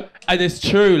 you know? And it's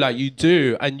true, like you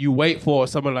do. And you wait for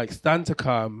someone like Stan to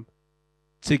come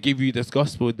to give you this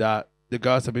gospel that the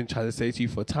girls have been trying to say to you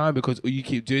for time because all you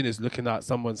keep doing is looking at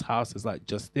someone's house as like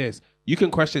just this. You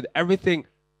can question everything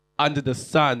under the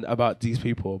sun about these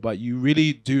people, but you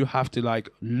really do have to like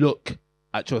look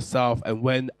at yourself.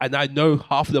 And I know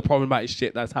half of the problematic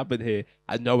shit that's happened here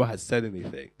and no one has said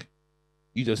anything.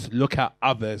 You just look at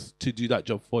others to do that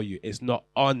job for you. It's not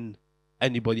on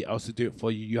anybody else to do it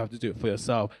for you. You have to do it for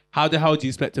yourself. How the hell do you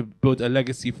expect to build a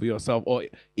legacy for yourself or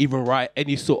even write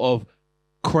any sort of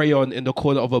crayon in the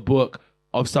corner of a book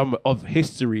of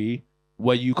history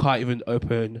where you can't even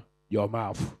open your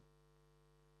mouth?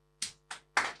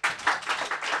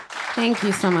 Thank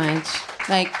you so much.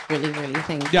 Like, really, really,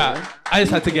 thank you. Yeah, I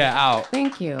just had to get it out.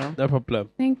 Thank you. No problem.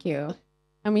 Thank you.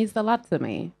 It means a lot to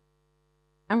me.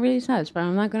 I'm really touched, but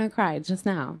I'm not going to cry just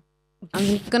now.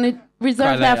 I'm going to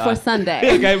reserve that for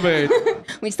Sunday. Okay, mood.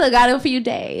 We still got a few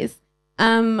days.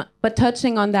 But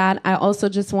touching on that, I also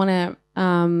just want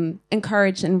to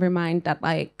encourage and remind that,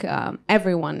 like,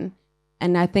 everyone,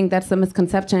 and I think that's the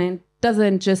misconception,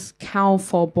 doesn't just count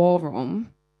for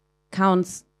ballroom,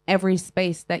 counts every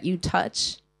space that you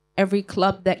touch, every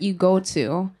club that you go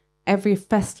to, every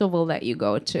festival that you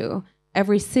go to,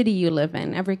 every city you live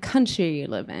in, every country you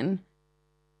live in.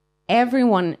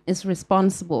 Everyone is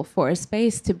responsible for a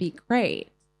space to be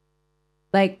great.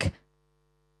 Like,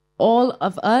 all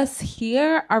of us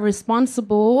here are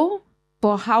responsible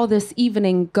for how this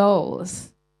evening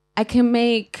goes. I can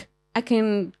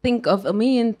think of a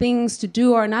million things to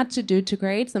do or not to do to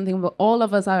create something, but all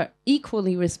of us are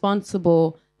equally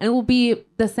responsible. And it will be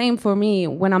the same for me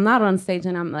when I'm not on stage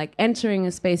and I'm like entering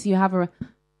a space.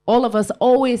 All of us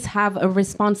always have a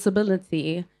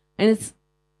responsibility. And it's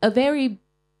a very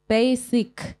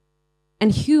basic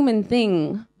and human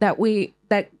thing that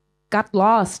got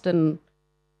lost in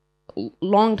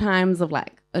long times of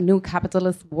like a new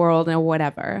capitalist world or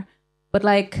whatever. But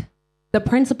like the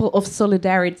principle of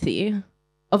solidarity,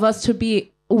 of us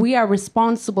we are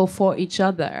responsible for each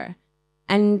other.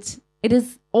 And it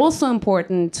is also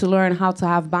important to learn how to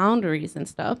have boundaries and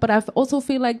stuff. But I also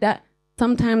feel like that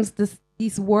sometimes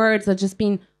these words are just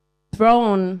being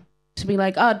thrown to be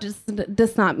like, oh,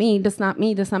 this not me, this not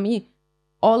me, this not me.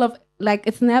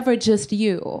 It's never just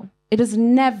you. It is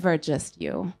never just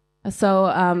you.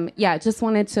 So just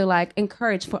wanted to like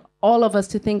encourage for all of us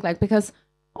to think like, because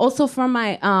also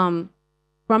I'm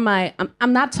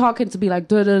not talking to be like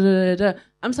da da da da.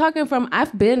 I'm talking from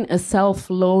I've been a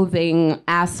self-loathing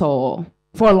asshole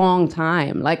for a long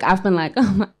time. Like I've been like,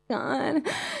 oh my God,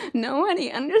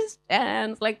 nobody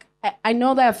understands. Like I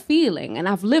know that feeling, and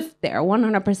I've lived there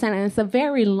 100%, and it's a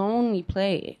very lonely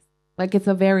place. Like it's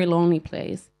a very lonely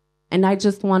place, and I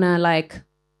just want to like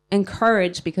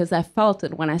encourage, because I felt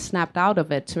it when I snapped out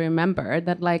of it, to remember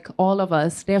that like all of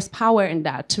us, there's power in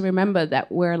that, to remember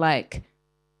that we're like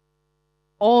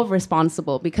all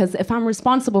responsible. Because if I'm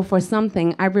responsible for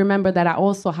something, I remember that I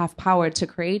also have power to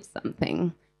create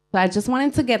something. So I just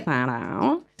wanted to get that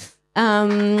out.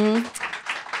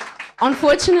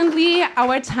 Unfortunately,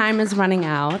 our time is running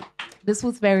out. This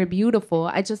was very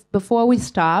beautiful. Before we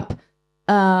stop,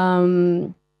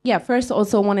 first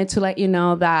also wanted to let you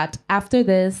know that after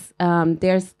this,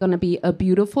 there's going to be a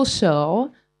beautiful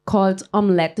show called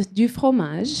Omelette du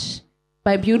Fromage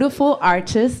by beautiful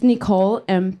artist Nicole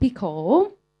M.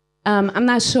 Picot. I'm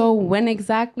not sure when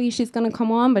exactly she's going to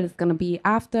come on, but it's going to be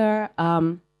after.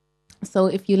 So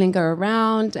if you linger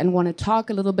around and want to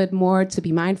talk a little bit more, to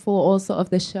be mindful also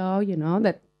of the show, you know,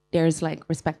 that there's like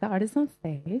respect the artists on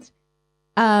stage.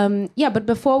 But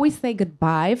before we say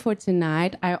goodbye for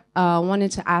tonight, I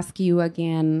wanted to ask you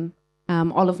again,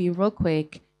 all of you real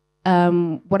quick,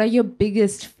 what are your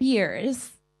biggest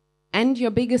fears and your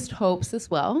biggest hopes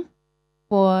as well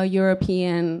for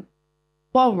European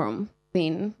ballroom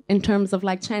scene in terms of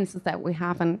like chances that we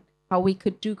have and how we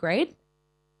could do great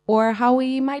or how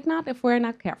we might not if we're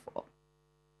not careful?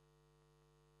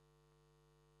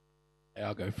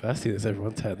 I'll go first, since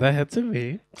everyone turned their head to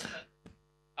me.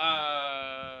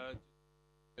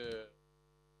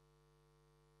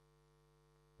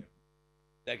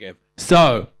 Negative.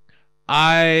 So,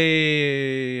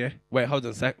 wait, hold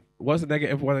on a sec. What's the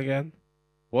negative one again?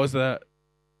 What was the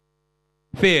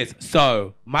fears?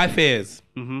 So, my fears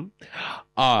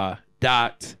are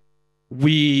that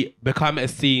we become a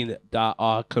scene that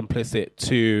are complicit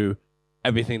to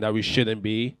everything that we shouldn't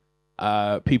be.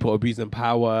 People abusing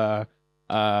power,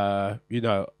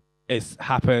 it's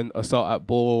happened, assault at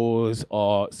balls,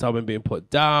 or someone being put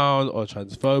down, or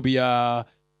transphobia,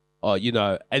 or,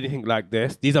 anything like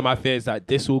this. These are my fears that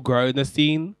this will grow in the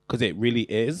scene, because it really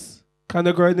is kind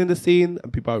of growing in the scene,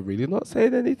 and people are really not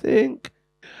saying anything.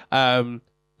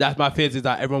 That's my fears, is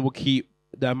that everyone will keep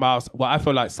their mouths. Well, I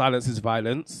feel like silence is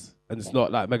violence, and it's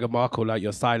not like Meghan Markle, like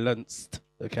you're silenced,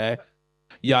 okay?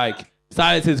 Like,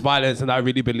 silence is violence, and I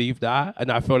really believe that.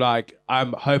 And I feel like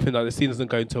I'm hoping that the scene doesn't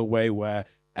go into a way where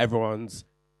everyone's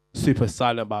super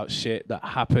silent about shit that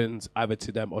happens either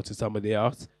to them or to somebody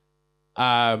else.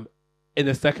 In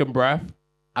the second breath,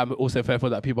 I'm also fearful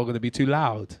that people are going to be too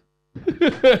loud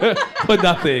for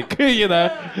nothing,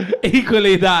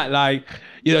 Equally that, like,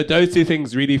 those two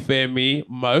things really fear me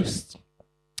most.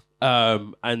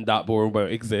 And that ballroom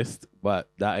won't exist, but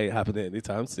that ain't happening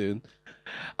anytime soon.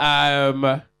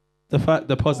 The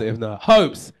positive now.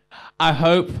 Hopes. I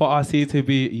hope for our scene to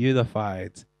be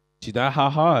unified. Do you know how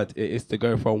hard it is to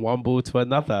go from one ball to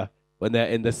another when they're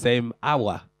in the same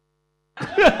hour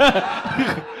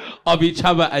of each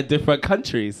other at different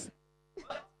countries?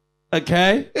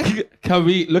 Okay? Can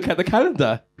we look at the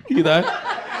calendar?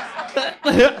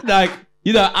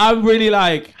 I'm really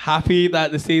like happy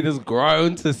that the scene has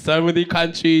grown to so many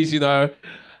countries, and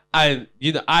I've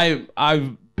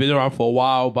been around for a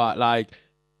while, but like,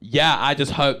 yeah, I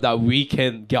just hope that we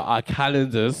can get our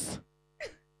calendars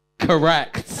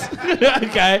correct,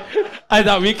 okay, and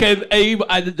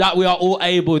that we are all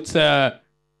able to.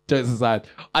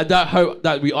 I don't hope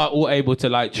that we are all able to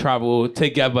like travel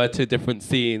together to different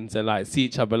scenes and like see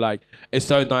each other. Like, it's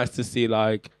so nice to see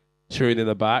like Shireen in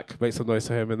the back. Make some noise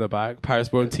for him in the back. Paris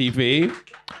Born TV.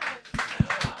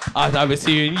 I haven't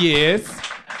seen you in years.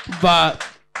 But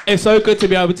it's so good to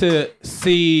be able to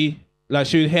see, like,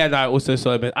 Shireen here, and I also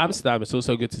saw him in Amsterdam. It's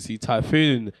also good to see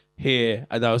Typhoon here,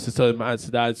 and I also saw him in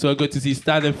Amsterdam. It's so good to see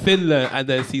Stan in Finland, and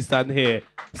then see Stan here.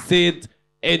 Sid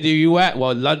in the US,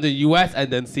 well, London, US,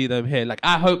 and then see them here. Like,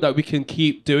 I hope that we can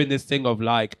keep doing this thing of,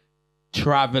 like,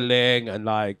 traveling and,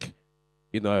 like,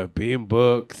 you know, being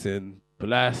booked and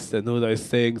blessed and all those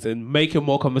things, and making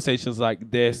more conversations like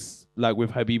this, like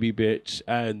with Habibitch,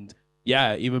 and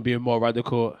yeah, even being more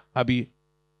radical.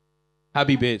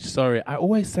 Habibitch, sorry. I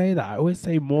always say that. I always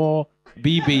say more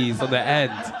BBs on the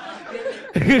end.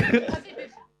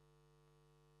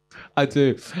 I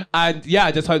do. And yeah,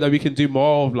 I just hope that we can do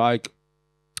more of like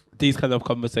these kind of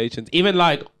conversations. Even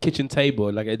like kitchen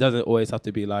table, like it doesn't always have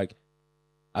to be like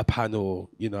a panel,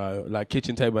 you know, like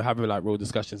kitchen table, having like real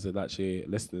discussions and actually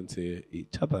listening to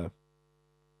each other.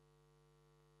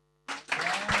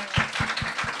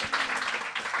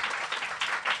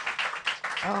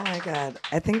 Oh my God.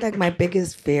 I think like my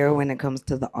biggest fear when it comes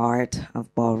to the art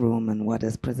of ballroom and what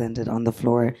is presented on the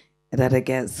floor is that it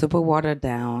gets super watered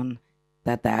down,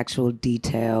 that the actual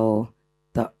detail,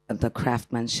 the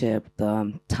craftsmanship,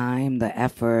 the time, the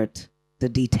effort, the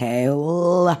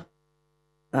detail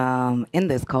in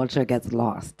this culture gets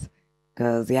lost.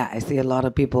 Because, yeah, I see a lot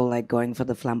of people like going for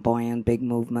the flamboyant big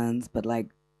movements, but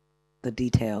like the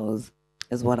details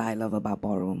is what I love about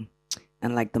ballroom.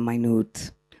 And like the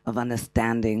minute of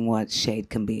understanding what shade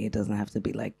can be. It doesn't have to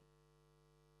be like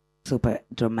super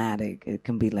dramatic. It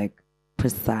can be like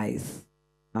precise,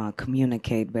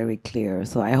 communicate very clear.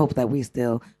 So I hope that we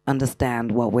still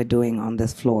understand what we're doing on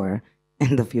this floor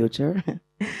in the future,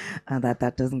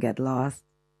 that doesn't get lost.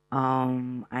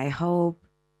 I hope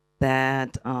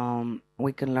that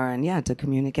we can learn, to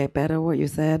communicate better, what you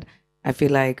said. I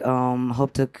feel like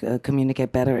hope to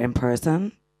communicate better in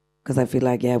person. Because I feel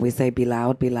like, we say be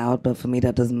loud, but for me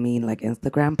that doesn't mean like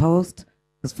Instagram post.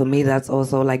 Because for me that's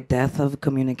also like death of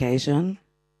communication.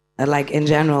 Like in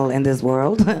general in this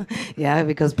world.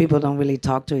 Because people don't really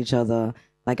talk to each other.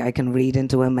 Like I can read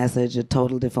into a message a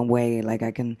total different way. Like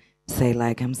I can say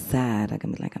like I'm sad. I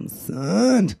can be like I'm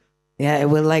sad. It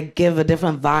will like give a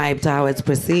different vibe to how it's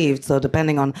perceived. So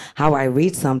depending on how I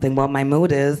read something, what my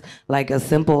mood is, like a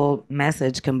simple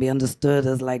message can be understood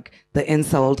as like the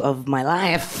insult of my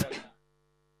life.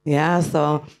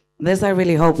 So this I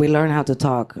really hope we learn how to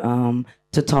talk.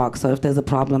 So if there's a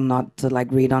problem not to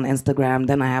like read on Instagram,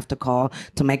 then I have to call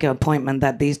to make an appointment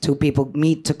that these two people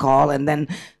meet to call, and then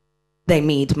they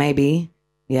meet maybe.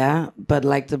 But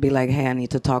like to be like, hey, I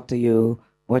need to talk to you.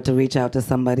 Or to reach out to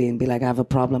somebody and be like, I have a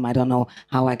problem. I don't know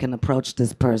how I can approach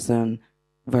this person.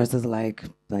 Versus like,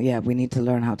 we need to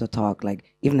learn how to talk. Like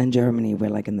even in Germany, we're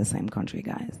like in the same country,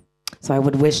 guys. So I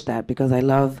would wish that, because I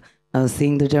love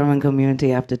seeing the German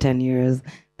community after 10 years,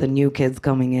 the new kids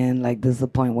coming in. Like this is a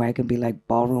point where I can be like,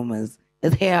 ballroom is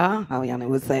here, how Yanni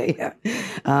would say.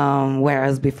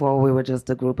 Whereas before we were just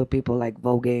a group of people like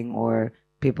voguing or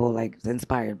people like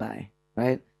inspired by,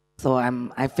 right? So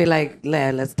I feel like,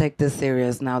 let's take this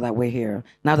serious now that we're here.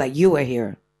 Now that you are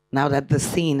here. Now that the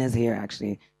scene is here,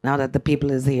 actually. Now that the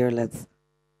people is here, let's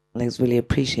really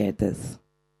appreciate this.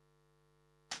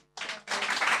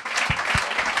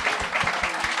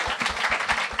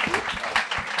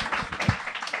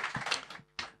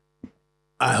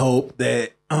 I hope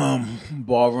that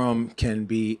ballroom can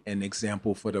be an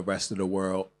example for the rest of the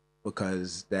world,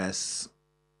 because that's,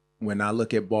 when I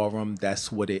look at ballroom,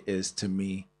 that's what it is to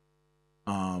me.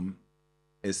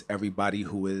 Is everybody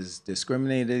who is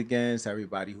discriminated against,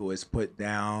 everybody who is put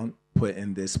down, put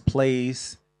in this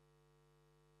place.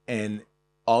 And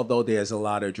although there's a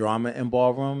lot of drama in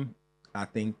ballroom, I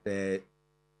think that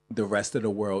the rest of the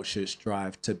world should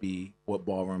strive to be what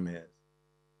ballroom is.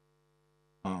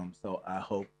 So I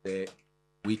hope that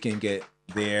we can get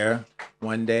there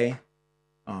one day.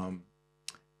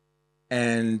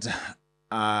 And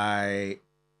I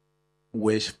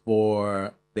wish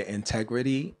for the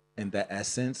integrity and the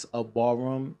essence of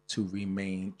ballroom to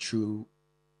remain true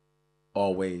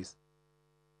always.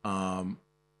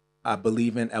 I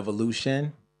believe in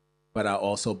evolution, but I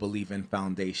also believe in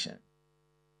foundation.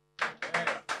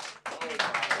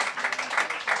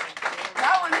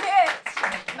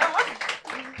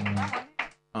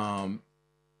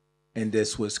 And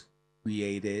this was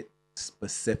created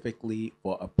specifically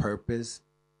for a purpose.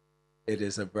 It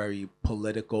is a very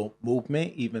political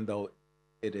movement, even though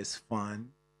it is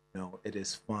fun. It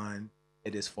is fun.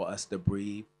 It is for us to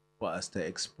breathe, for us to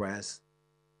express,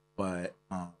 but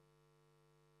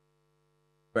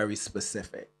very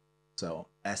specific. So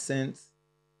essence,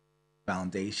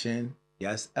 foundation.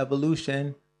 Yes,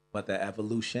 evolution, but the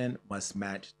evolution must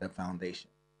match the foundation.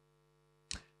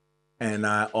 And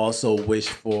I also wish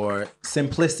for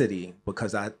simplicity,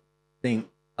 because I think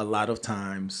a lot of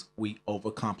times we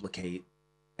overcomplicate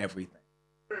everything.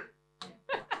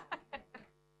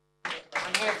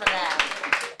 I'm here for that.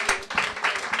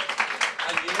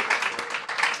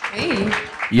 Hey.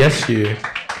 Yes, you.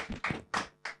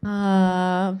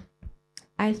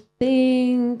 I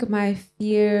think my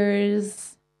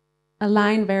fears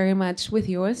align very much with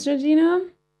yours, Georgina,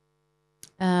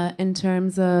 in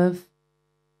terms of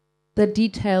the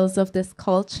details of this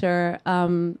culture.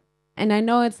 And I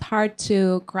know it's hard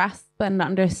to grasp and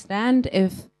understand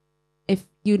if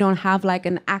you don't have like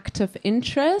an active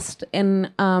interest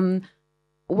in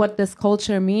what this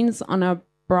culture means on a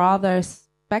broader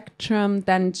spectrum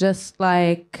than just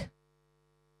like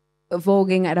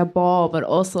voguing at a ball, but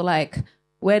also like,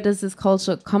 where does this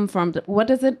culture come from? What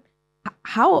does it,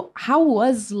 how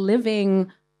was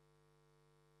living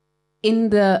in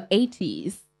the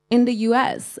 80s in the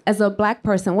US as a Black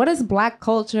person? What is Black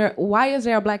culture? Why is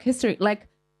there a Black history? Like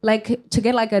to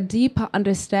get like a deeper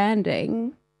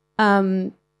understanding,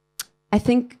 I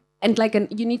think, and like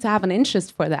you need to have an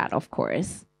interest for that, of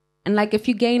course. And like if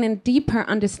you gain a deeper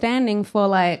understanding for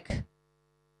like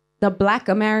the Black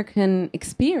American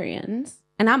experience,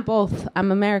 and I'm both,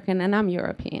 I'm American and I'm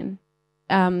European,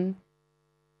 then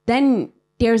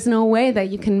there's no way that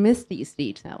you can miss these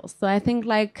details. So I think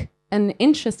like an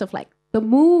interest of like the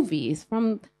movies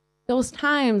from those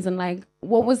times and like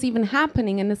what was even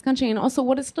happening in this country and also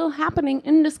what is still happening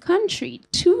in this country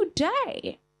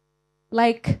today.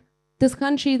 Like this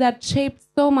country that shaped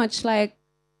so much like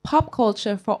pop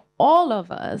culture for all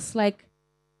of us, like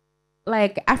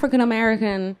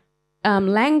African-American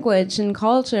language and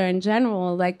culture in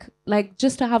general, like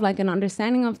just to have like an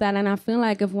understanding of that. And I feel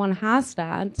like if one has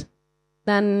that,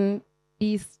 then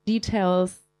these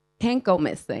details can't go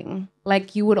missing.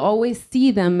 Like you would always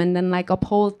see them and then like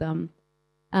uphold them.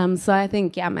 So I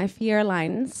think, yeah, my fear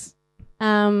aligns.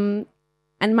 And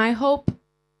my hope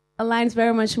aligns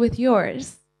very much with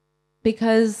yours,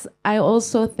 because I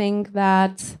also think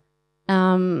that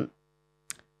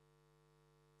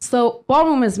so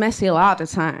ballroom is messy a lot of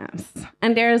times,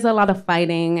 and there's a lot of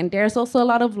fighting, and there's also a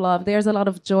lot of love. There's a lot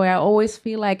of joy. I always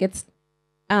feel like it's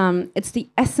the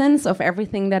essence of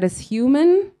everything that is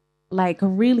human, like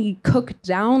really cooked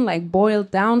down, like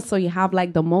boiled down, so you have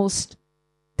like the most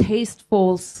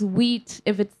tasteful sweet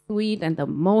if it's sweet, and the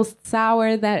most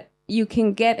sour that you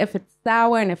can get if it's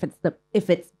sour, and if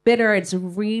it's bitter, it's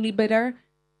really bitter.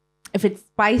 If it's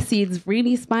spicy, it's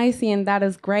really spicy, and that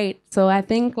is great. So I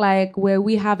think like where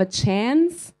we have a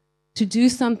chance to do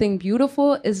something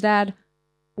beautiful is that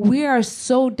we are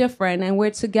so different and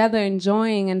we're together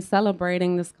enjoying and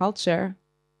celebrating this culture.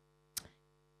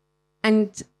 And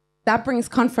that brings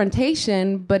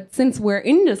confrontation, but since we're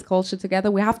in this culture together,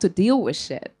 we have to deal with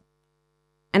shit.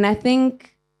 And I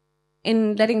think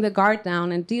in letting the guard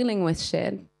down and dealing with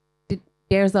shit,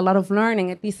 there's a lot of learning.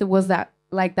 At least it was that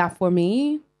like that for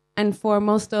me. And for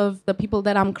most of the people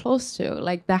that I'm close to,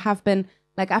 like that have been,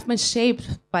 like I've been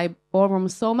shaped by ballroom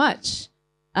so much.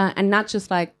 And not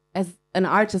just like as an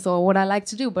artist or what I like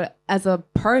to do, but as a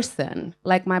person,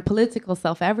 like my political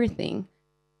self, everything.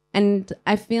 And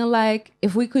I feel like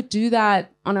if we could do that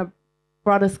on a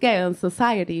broader scale in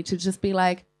society, to just be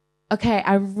like, okay,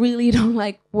 I really don't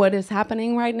like what is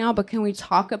happening right now, but can we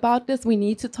talk about this? We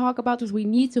need to talk about this. We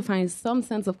need to find some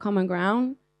sense of common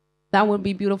ground. That would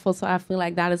be beautiful. So I feel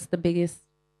like that is the biggest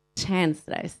chance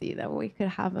that I see that we could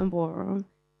have in ballroom.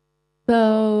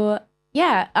 So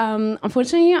yeah,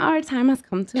 unfortunately our time has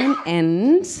come to an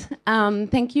end.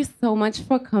 Thank you so much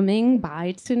for coming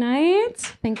by tonight.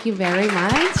 Thank you very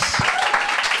much.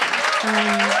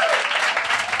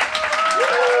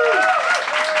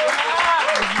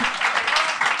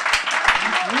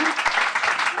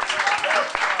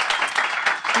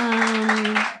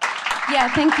 Yeah,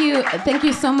 thank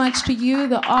you so much to you,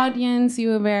 the audience.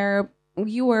 You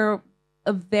were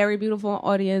a very beautiful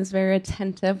audience, very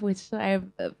attentive, which I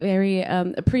very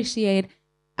appreciate.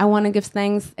 I want to give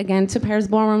thanks again to Paris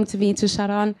Ballroom TV, to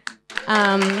Sharon.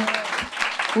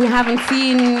 We haven't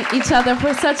seen each other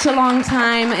for such a long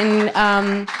time,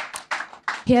 and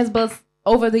he has built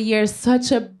over the years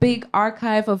such a big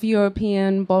archive of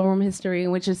European ballroom history,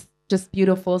 which is just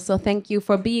beautiful. So thank you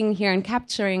for being here and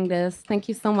capturing this. Thank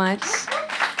you so much.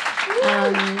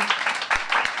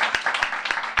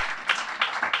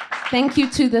 Thank you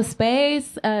to the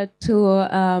space, to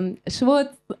Schwuz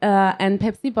and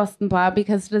Pepsi Boston Bar,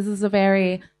 because this is a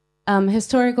very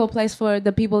historical place for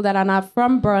the people that are not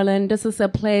from Berlin. This is a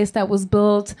place that was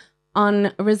built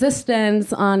on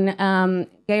resistance, on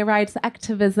gay rights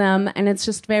activism, and it's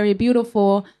just very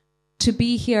beautiful to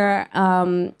be here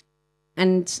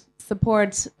and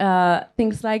support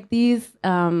things like these.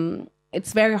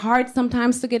 It's very hard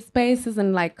sometimes to get spaces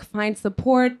and like find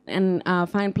support and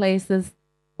find places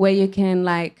where you can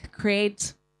like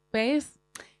create space.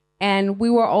 And we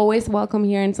were always welcome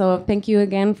here, and so thank you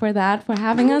again for that, for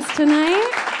having us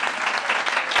tonight.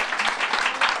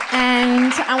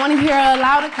 And I want to hear a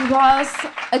loud applause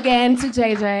again to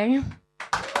JJ.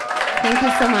 Thank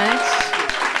you so much.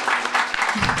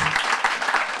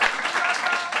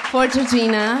 For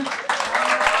Georgina.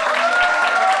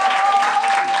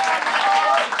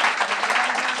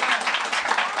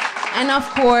 And of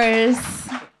course,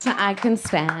 to I Can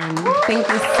Stand. Thank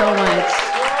you so much.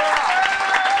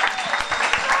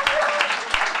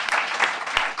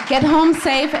 Get home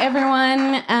safe,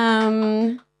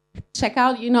 everyone. Check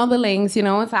out, the links. You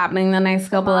know what's happening the next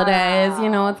couple of days. You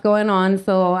know what's going on.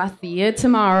 So I'll see you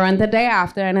tomorrow and the day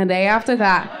after and the day after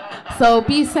that. So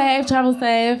be safe, travel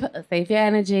safe, save your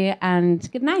energy, and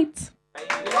good night.